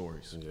with the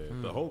stories. Yeah.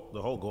 The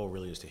whole goal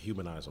really is to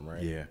humanize them,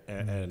 right? Yeah.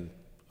 And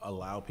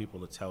allow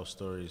people to tell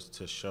stories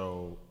to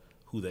show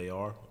who they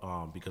are,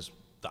 because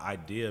the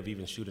idea of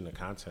even shooting the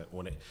content,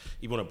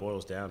 even when it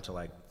boils down to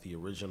like the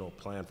original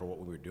plan for what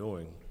we were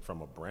doing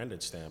from a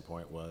branded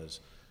standpoint, was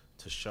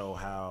to show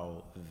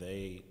how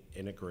they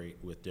integrate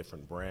with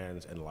different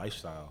brands and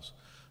lifestyles.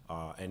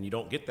 And you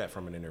don't get that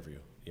from an interview.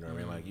 You know what I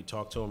mean? Like, you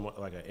talk to them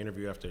like an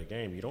interview after a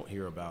game, you don't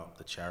hear about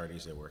the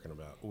charities they're working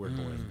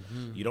with.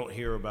 You don't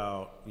hear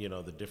about, you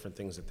know, the different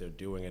things that they're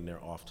doing in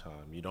their off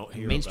time. You don't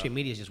hear mainstream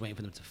media is just waiting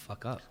for them to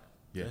fuck up.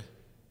 Yeah.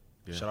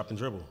 Shut up and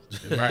dribble.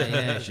 Right.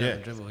 Yeah. Shut up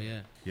and dribble.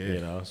 Yeah. You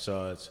know,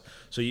 so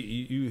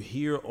you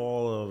hear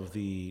all of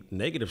the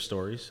negative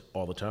stories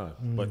all the time,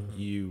 but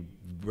you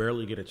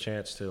rarely get a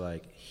chance to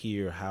like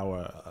hear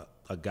how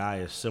a guy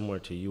is similar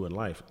to you in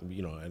life.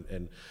 You know,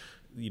 and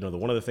you know,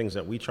 one of the things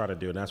that we try to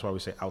do, and that's why we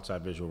say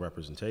outside visual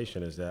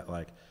representation, is that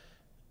like,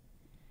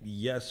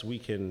 yes, we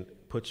can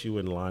put you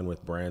in line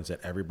with brands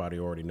that everybody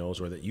already knows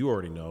or that you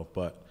already know,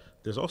 but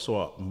there's also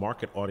a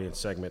market audience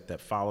segment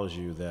that follows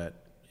you that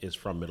is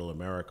from Middle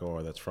America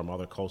or that's from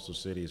other coastal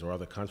cities or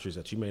other countries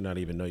that you may not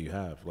even know you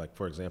have. Like,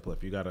 for example,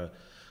 if you got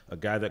a a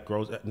guy that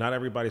grows, not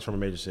everybody's from a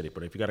major city,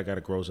 but if you got a guy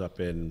that grows up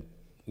in,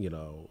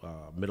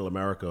 middle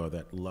America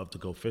that love to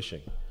go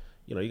fishing,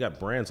 you got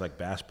brands like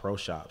Bass Pro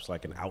Shops,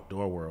 like an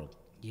outdoor world.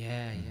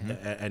 Yeah.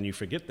 And you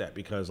forget that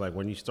because like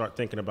when you start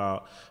thinking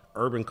about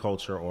urban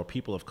culture or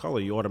people of color,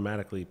 you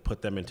automatically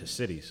put them into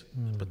cities,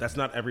 but that's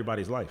not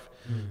everybody's life.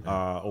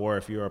 Or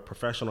if you're a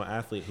professional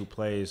athlete who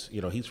plays,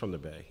 he's from the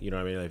Bay,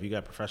 if you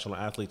got professional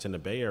athletes in the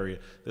Bay Area,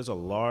 there's a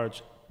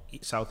large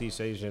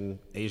Southeast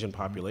Asian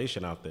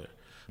population out there.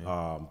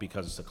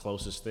 Because it's the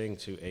closest thing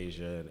to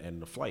Asia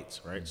and the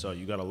flights, right? So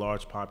you got a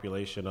large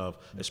population of,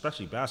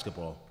 especially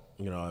basketball.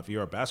 If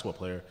you're a basketball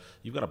player,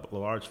 you've got a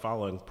large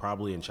following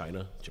probably in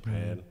China,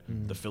 Japan,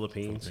 the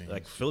Philippines.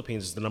 Like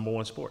Philippines is the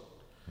 #1 sport.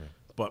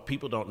 But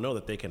people don't know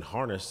that they can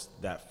harness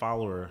that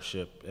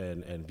followership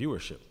and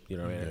viewership,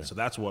 and so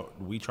that's what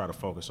we try to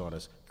focus on,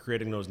 is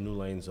creating those new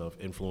lanes of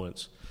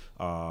influence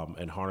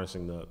and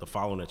harnessing the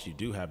following that you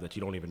do have that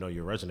you don't even know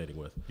you're resonating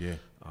with. Yeah.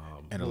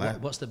 And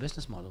What's the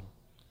business model?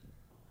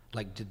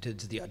 Like,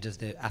 does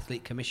the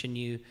athlete commission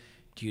you?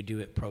 Do you do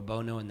it pro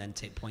bono and then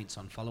take points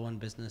on follow-on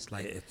business?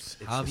 Like, it's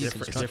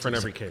different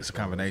every case. It's a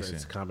combination.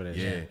 It's a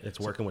combination. Yeah. It's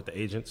working with the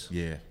agents.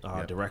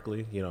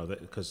 Directly.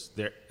 Because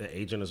the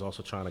agent is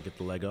also trying to get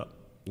the leg up.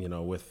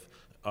 With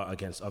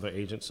against other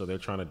agents, so they're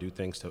trying to do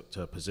things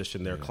to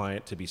position their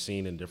client to be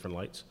seen in different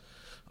lights.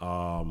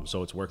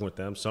 So it's working with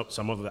them.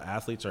 Some of the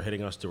athletes are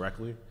hitting us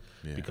directly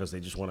because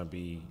they just want to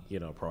be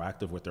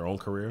proactive with their own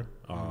career.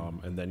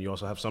 And then you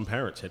also have some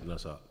parents hitting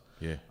us up.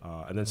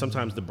 And then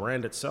sometimes the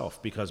brand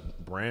itself, because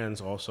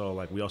brands also,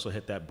 like, we also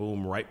hit that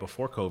boom right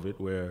before COVID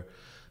where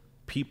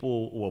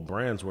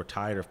brands were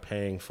tired of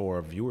paying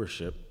for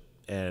viewership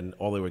and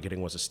all they were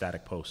getting was a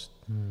static post.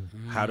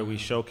 How do we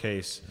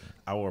showcase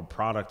our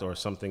product or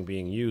something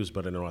being used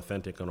but in an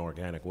authentic and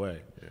organic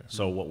way?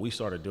 So what we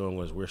started doing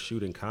was we're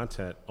shooting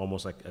content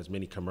almost like as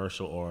many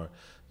commercial or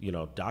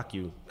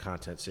docu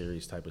content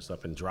series type of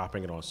stuff and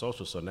dropping it on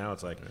social. So now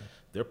it's like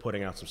they're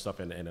putting out some stuff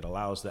and it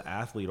allows the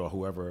athlete or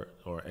whoever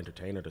or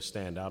entertainer to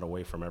stand out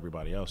away from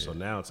everybody else. So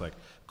now it's like,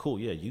 cool,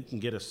 you can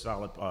get a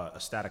solid a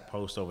static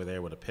post over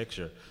there with a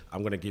picture.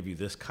 I'm going to give you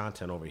this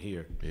content over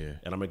here, and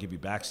I'm going to give you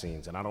back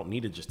scenes, and I don't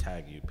need to just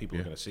tag you. People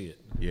are going to see it.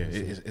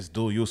 It's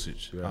dual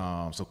usage.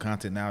 So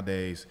content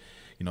nowadays,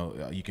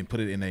 you can put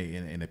it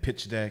in a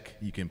pitch deck,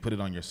 you can put it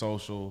on your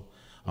social,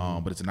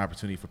 but it's an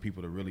opportunity for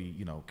people to really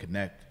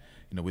connect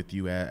with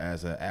you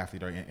as an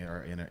athlete or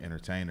an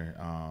entertainer.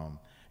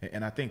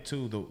 And I think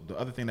too, the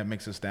other thing that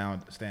makes us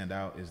stand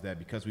out is that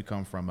because we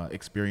come from an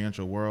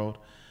experiential world,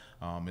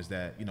 is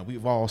that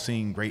we've all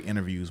seen great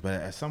interviews, but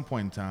at some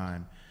point in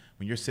time,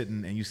 when you're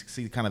sitting and you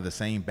see kind of the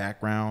same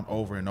background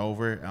over and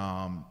over,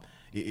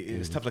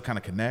 it's tough to kind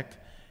of connect.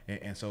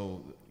 And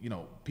so,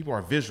 people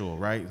are visual,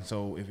 right? And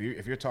so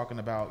if you're talking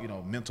about,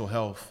 mental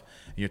health,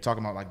 and you're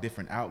talking about like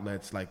different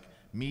outlets, like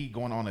me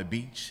going on a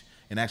beach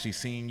and actually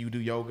seeing you do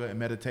yoga and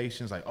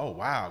meditations, like, oh,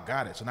 wow,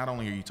 got it. So not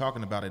only are you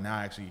talking about it, now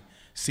I actually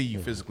see you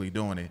physically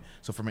doing it.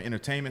 So from an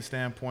entertainment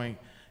standpoint,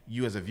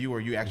 you as a viewer,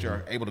 you actually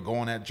are able to go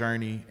on that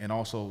journey. And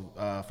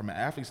also from an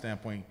athlete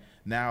standpoint,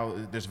 now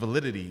there's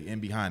validity in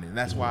behind it. And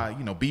that's why,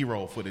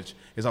 B-roll footage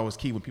is always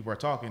key when people are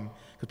talking,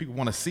 because people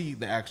want to see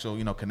the actual,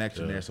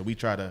 connection there. So we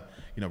try to,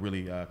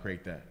 really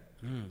create that.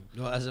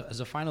 Well, as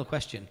a final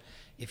question,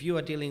 if you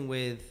are dealing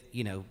with,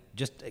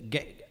 just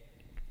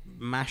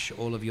mash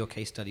all of your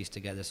case studies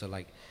together. So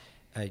like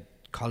a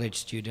college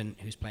student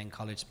who's playing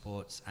college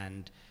sports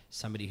and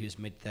somebody who's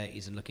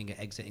mid-30s and looking at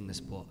exiting the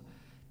sport.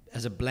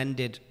 As a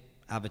blended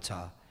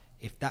avatar,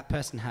 if that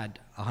person had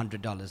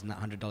 $100 and that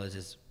 $100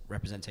 is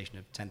representation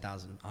of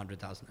 10,000,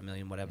 100,000, a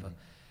million, whatever,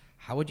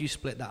 how would you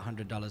split that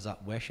 $100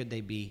 up? Where should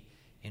they be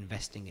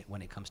investing it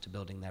when it comes to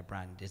building their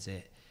brand? Is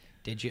it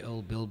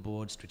digital,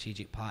 billboards,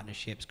 strategic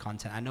partnerships,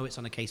 content? I know it's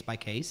on a case by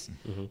case,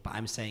 but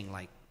I'm saying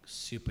like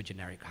super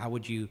generic. How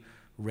would you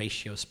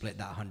ratio split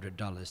that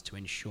 $100 to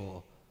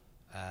ensure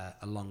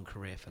a long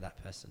career for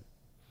that person?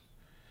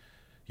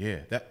 Yeah,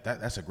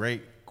 that's a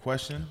great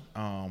question.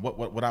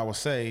 What I will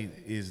say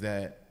is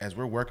that as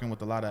we're working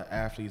with a lot of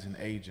athletes and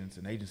agents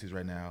and agencies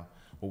right now,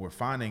 what we're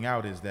finding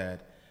out is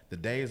that the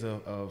days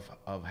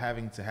of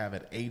having to have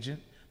an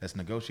agent that's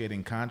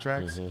negotiating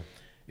contracts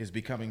is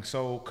becoming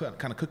so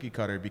kind of cookie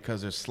cutter,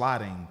 because there's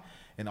slotting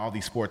in all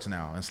these sports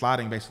now. And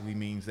slotting basically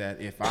means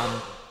that if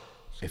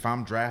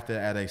I'm drafted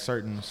at a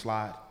certain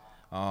slot,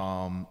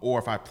 or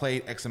if I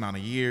played X amount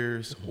of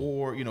years,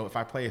 or if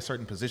I play a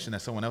certain position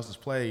that someone else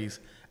plays,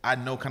 I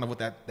know kind of what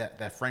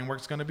that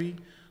framework's going to be.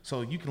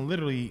 So you can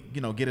literally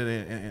get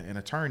an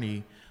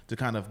attorney to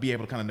kind of be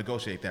able to kind of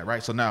negotiate that,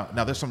 right? So now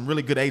there's some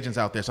really good agents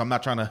out there. So I'm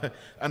not trying to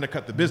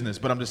undercut the business,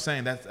 but I'm just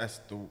saying that's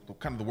the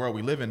kind of the world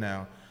we live in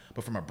now.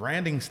 But from a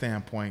branding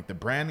standpoint, the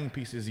branding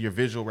piece is your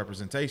visual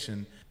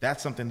representation.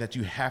 That's something that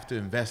you have to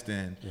invest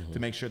in to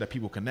make sure that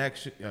people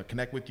connect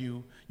with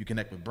you. You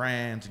connect with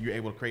brands, and you're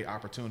able to create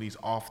opportunities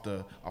off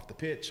the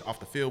pitch, off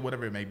the field,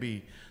 whatever it may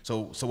be.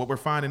 So what we're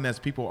finding is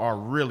people are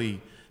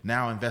really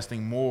now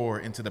investing more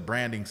into the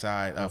branding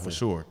side for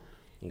sure.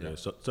 Okay,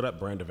 so that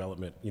brand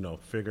development,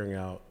 figuring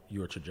out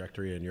your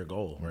trajectory and your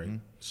goal, right?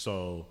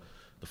 So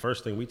the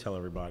first thing we tell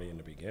everybody in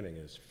the beginning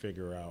is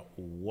figure out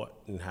what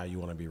and how you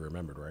want to be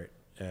remembered, right?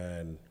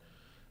 And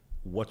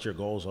what your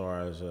goals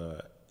are as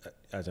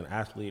an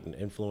athlete, an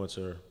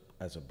influencer,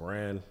 as a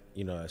brand,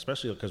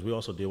 especially because we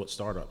also deal with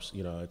startups.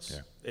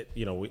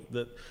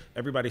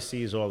 Everybody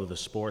sees all of the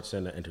sports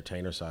and the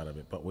entertainer side of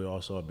it, but we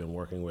also have been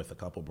working with a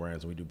couple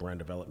brands. We do brand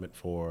development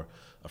for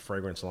a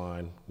fragrance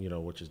line,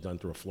 which is done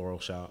through a floral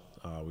shop.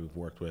 We've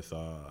worked with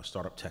a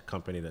startup tech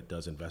company that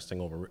does investing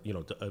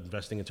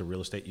into real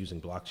estate using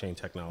blockchain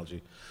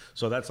technology.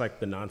 So that's like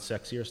the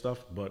non-sexier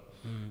stuff, but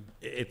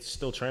it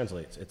still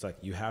translates. It's like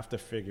you have to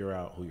figure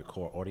out who your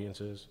core audience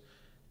is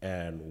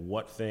and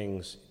what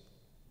things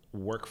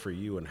work for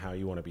you and how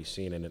you want to be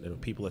seen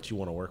and people that you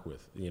want to work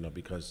with,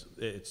 because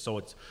it's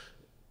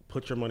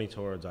put your money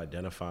towards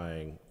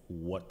identifying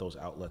what those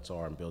outlets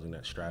are and building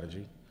that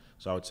strategy.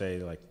 So I would say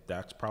like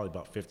that's probably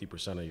about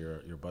 50% of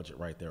your budget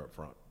right there up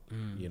front,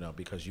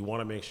 because you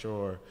want to make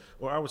sure,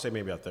 or I would say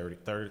maybe about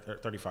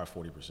 35,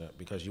 40%,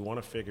 because you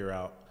want to figure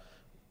out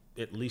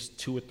at least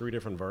 2 or 3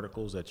 different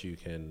verticals that you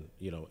can,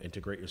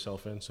 integrate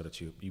yourself in so that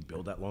you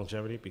build that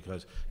longevity,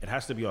 because it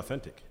has to be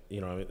authentic,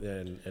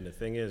 and the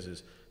thing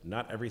is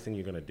not everything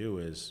you're going to do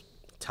is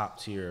top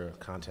tier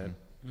content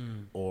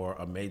or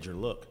a major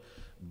look,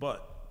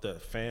 but the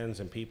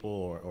fans and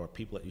people or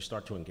people that you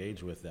start to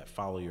engage with that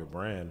follow your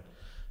brand,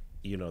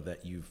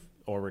 that you've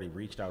already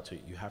reached out to,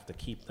 you have to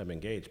keep them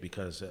engaged,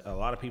 because a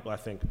lot of people I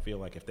think feel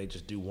like if they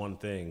just do one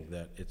thing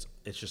that it's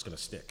just going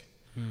to stick.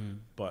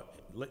 But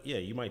yeah,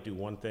 you might do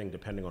one thing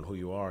depending on who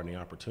you are and the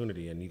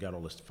opportunity, and you got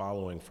all this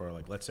following for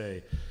like, let's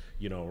say,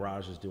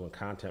 Raj is doing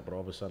content, but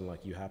all of a sudden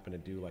like you happen to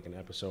do like an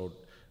episode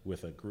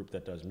with a group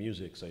that does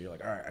music. So you're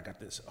like, all right, I got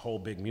this whole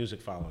big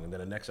music following. And then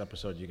the next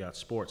episode you got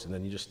sports, and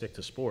then you just stick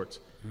to sports.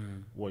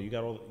 Well, you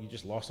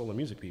just lost all the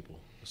music people.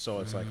 So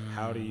it's like,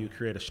 how do you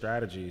create a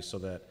strategy so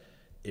that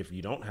if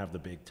you don't have the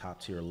big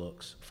top tier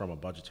looks from a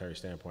budgetary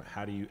standpoint,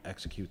 how do you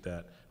execute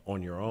that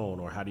on your own,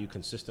 or how do you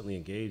consistently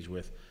engage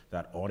with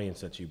that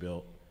audience that you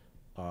built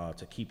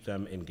to keep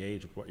them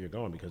engaged with what you're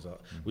going? Because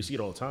we see it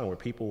all the time where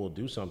people will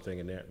do something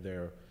and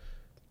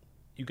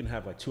you can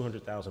have like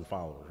 200,000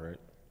 followers, right?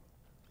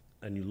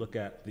 And you look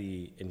at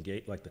the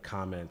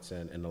comments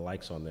and the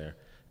likes on there,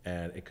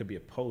 and it could be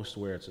a post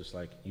where it's just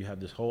like you have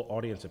this whole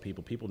audience of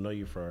people know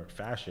you for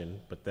fashion,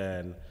 but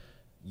then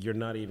you're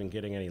not even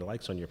getting any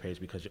likes on your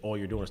page because all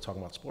you're doing is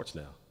talking about sports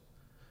now.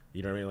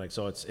 You know what I mean? Like,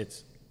 so it's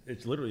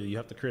literally, you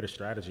have to create a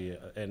strategy,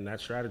 and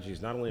that strategy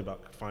is not only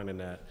about finding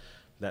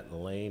that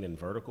lane and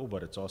vertical,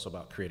 but it's also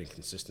about creating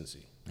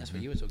consistency. That's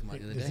what you were talking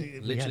about the other day.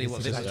 Literally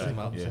what Vic was talking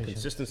about. Yeah,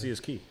 consistency is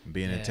key.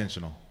 Being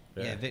intentional.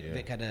 Yeah,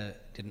 Vic did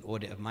an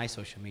audit of my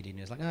social media, and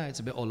he was like, it's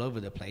a bit all over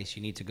the place.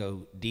 You need to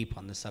go deep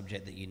on the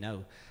subject that you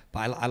know.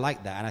 But I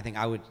like that, and I think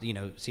I would,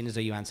 seeing as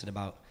though you answered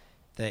about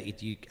 30,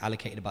 you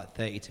allocated about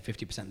 30 to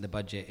 50% of the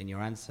budget in your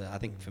answer. I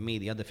think for me,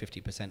 the other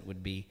 50%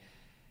 would be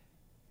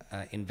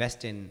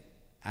invest in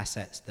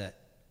assets that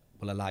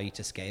will allow you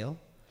to scale.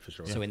 For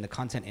sure. So in the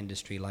content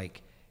industry,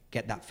 like,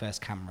 get that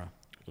first camera.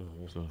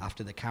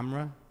 After the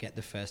camera, get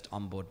the first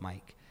onboard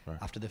mic. Right.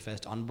 After the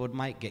first onboard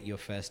mic, get your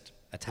first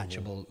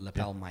attachable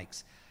lapel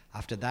mics.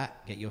 After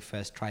that, get your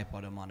first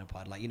tripod or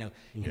monopod. Like,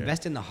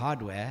 invest in the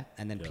hardware,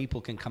 and then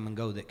people can come and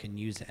go that can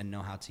use it and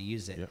know how to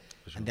use it. Sure.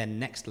 And then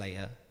next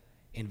layer,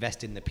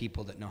 invest in the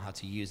people that know how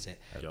to use it.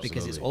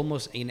 Because it's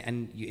almost,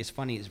 it's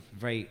funny, it's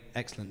very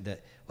excellent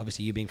that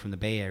obviously you being from the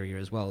Bay Area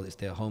as well, it's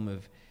the home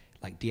of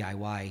like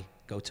DIY,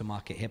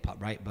 go-to-market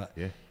hip-hop, right? But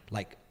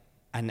like,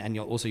 and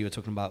you were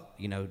talking about,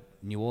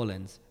 New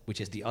Orleans, which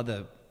is the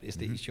other,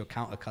 it's your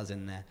counter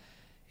cousin there,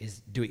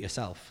 is do it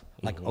yourself.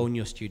 Like, own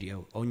your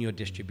studio, own your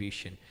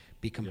distribution,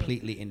 be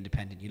completely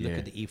independent. You look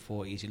at the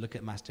E40s, you look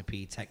at Master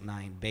P, Tech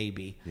 9,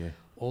 Baby,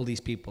 all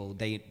these people,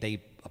 they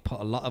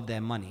put a lot of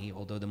their money,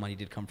 although the money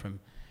did come from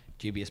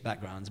dubious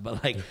backgrounds,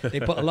 but like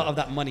they put a lot of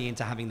that money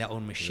into having their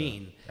own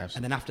machine.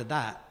 And then after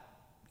that,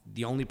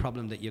 the only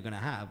problem that you're going to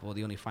have, or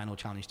the only final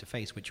challenge to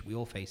face, which we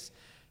all face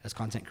as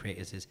content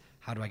creators, is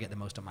how do I get the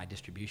most of my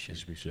distribution,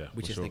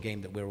 which is the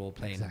game that we're all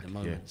playing at the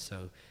moment.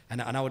 So,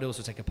 and I would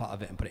also take a part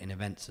of it and put it in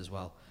events as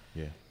well.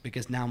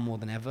 Because now more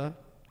than ever,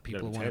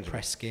 people want to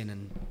press skin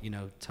and,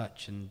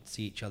 touch and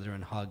see each other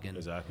and hug and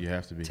you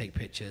have to take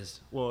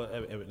pictures. Well,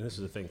 and this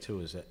is the thing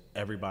too, is that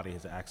everybody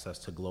has access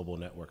to global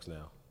networks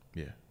now.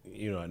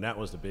 And that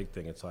was the big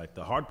thing. It's like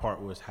the hard part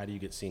was how do you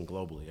get seen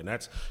globally? And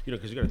that's,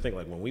 because you got to think,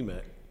 like, when we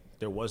met,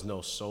 there was no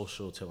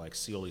social to like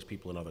see all these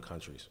people in other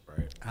countries,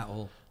 right? At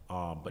all.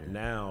 But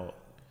now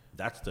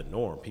that's the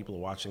norm. People are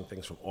watching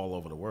things from all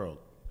over the world.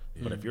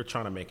 But if you're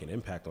trying to make an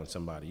impact on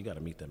somebody, you got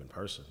to meet them in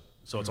person.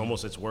 So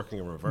it's working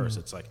in reverse.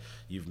 It's like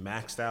you've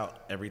maxed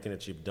out everything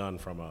that you've done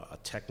from a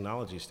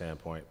technology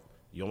standpoint.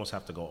 You almost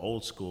have to go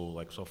old school.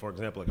 Like, so for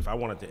example, like if I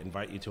wanted to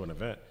invite you to an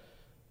event,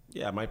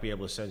 I might be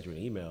able to send you an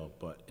email,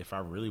 but if I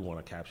really want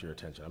to capture your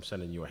attention, I'm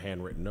sending you a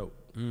handwritten note.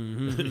 You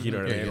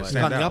know what I mean? Like,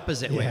 on the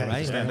opposite way,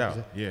 right? Stand out.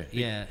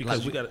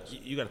 Because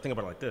like you got to think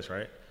about it like this,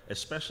 right?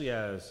 Especially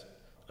as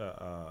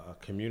a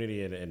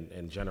community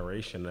and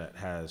generation that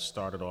has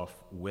started off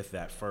with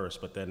that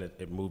first, but then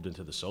it moved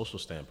into the social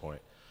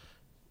standpoint.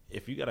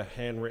 If you got a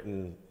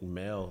handwritten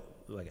mail,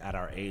 like at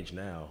our age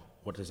now,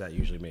 what does that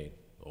usually mean?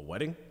 A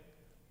wedding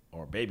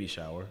or a baby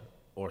shower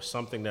or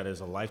something that is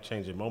a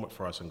life-changing moment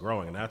for us and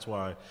growing. And that's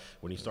why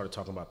when you started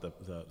talking about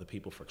the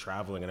people for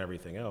traveling and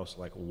everything else,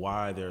 like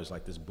why there's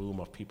like this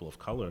boom of people of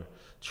color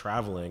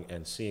traveling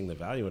and seeing the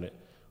value in it.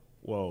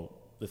 Well,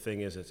 the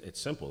thing is, it's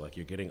simple. Like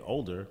you're getting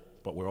older,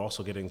 but we're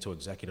also getting to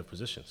executive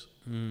positions.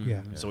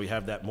 Yeah. So we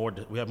have more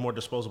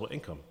disposable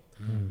income.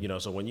 You know,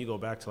 so when you go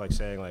back to like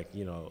saying like,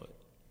 you know,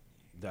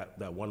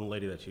 that one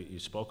lady that you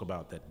spoke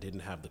about that didn't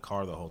have the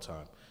car the whole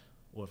time.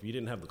 Well, if you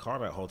didn't have the car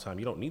that whole time,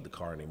 you don't need the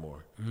car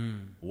anymore.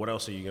 What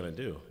else are you gonna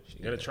do?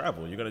 You're gonna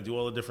travel. You're gonna do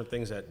all the different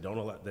things that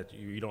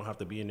you don't have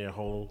to be in their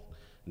whole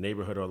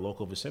neighborhood or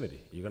local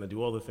vicinity. You're gonna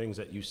do all the things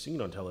that you've seen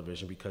on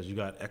television because you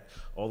got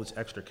all this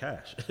extra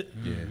cash.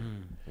 You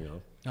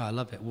know. Oh, I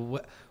love it.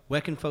 Well,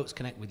 where can folks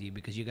connect with you?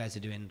 Because you guys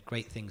are doing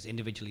great things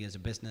individually as a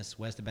business.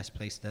 Where's the best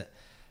place that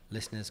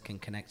listeners can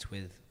connect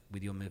with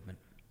your movement?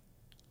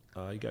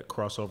 You got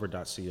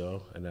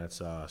CROSSOVR.co, and that's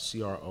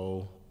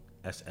CROSSOVR.co.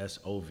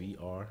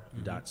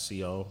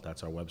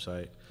 That's our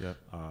website. Yep.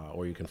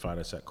 Or you can find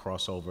us at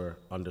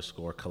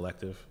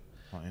crossover_collective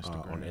On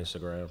Instagram. on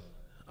Instagram.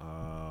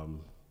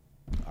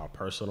 Our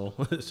personal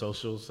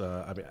socials.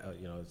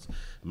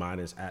 Mine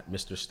is at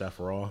Mr. Steph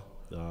Raw.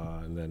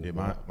 And then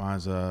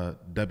Mine's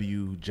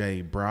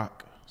WJ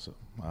Brock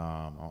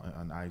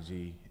on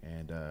IG,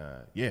 and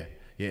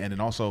and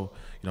then also,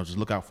 you know, just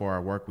look out for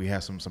our work. We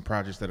have some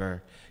projects that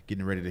are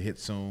getting ready to hit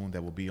soon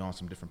that will be on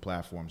some different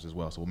platforms as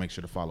well. So we'll make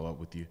sure to follow up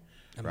with you.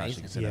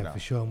 Amazing. Yeah, for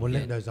sure. And we'll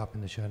link those up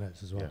in the show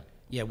notes as well.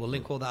 Yeah, we'll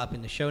link all that up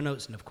in the show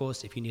notes. And of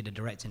course, if you need a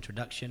direct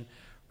introduction,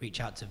 reach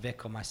out to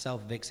Vic or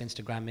myself. Vic's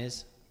Instagram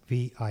is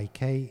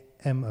VIKMORJARIA.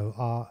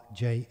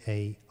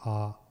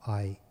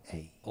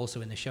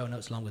 also in the show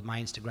notes, along with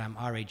my Instagram,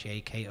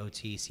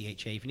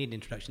 RAJKOTCHA. If you need an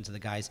introduction to the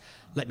guys,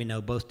 let me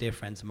know. Both dear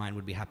friends of mine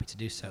would be happy to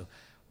do so.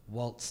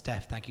 Walt,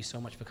 Steph, thank you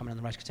so much for coming on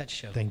the Raj Kotecha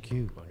Show. Thank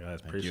you. Oh,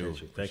 guys,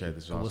 appreciate you. Thank you.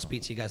 This is We'll awesome.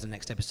 speak to you guys in the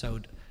next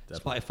episode.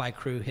 Definitely. Spotify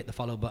crew, hit the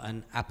follow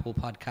button. Apple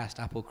Podcast,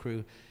 Apple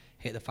crew,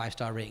 hit the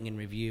 5-star rating and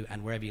review.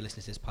 And wherever you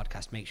listen to this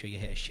podcast, make sure you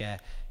hit a share,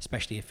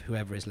 especially if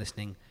whoever is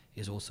listening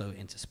is also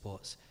into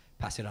sports.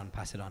 Pass it on,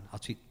 pass it on. I'll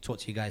talk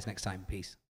to you guys next time. Peace.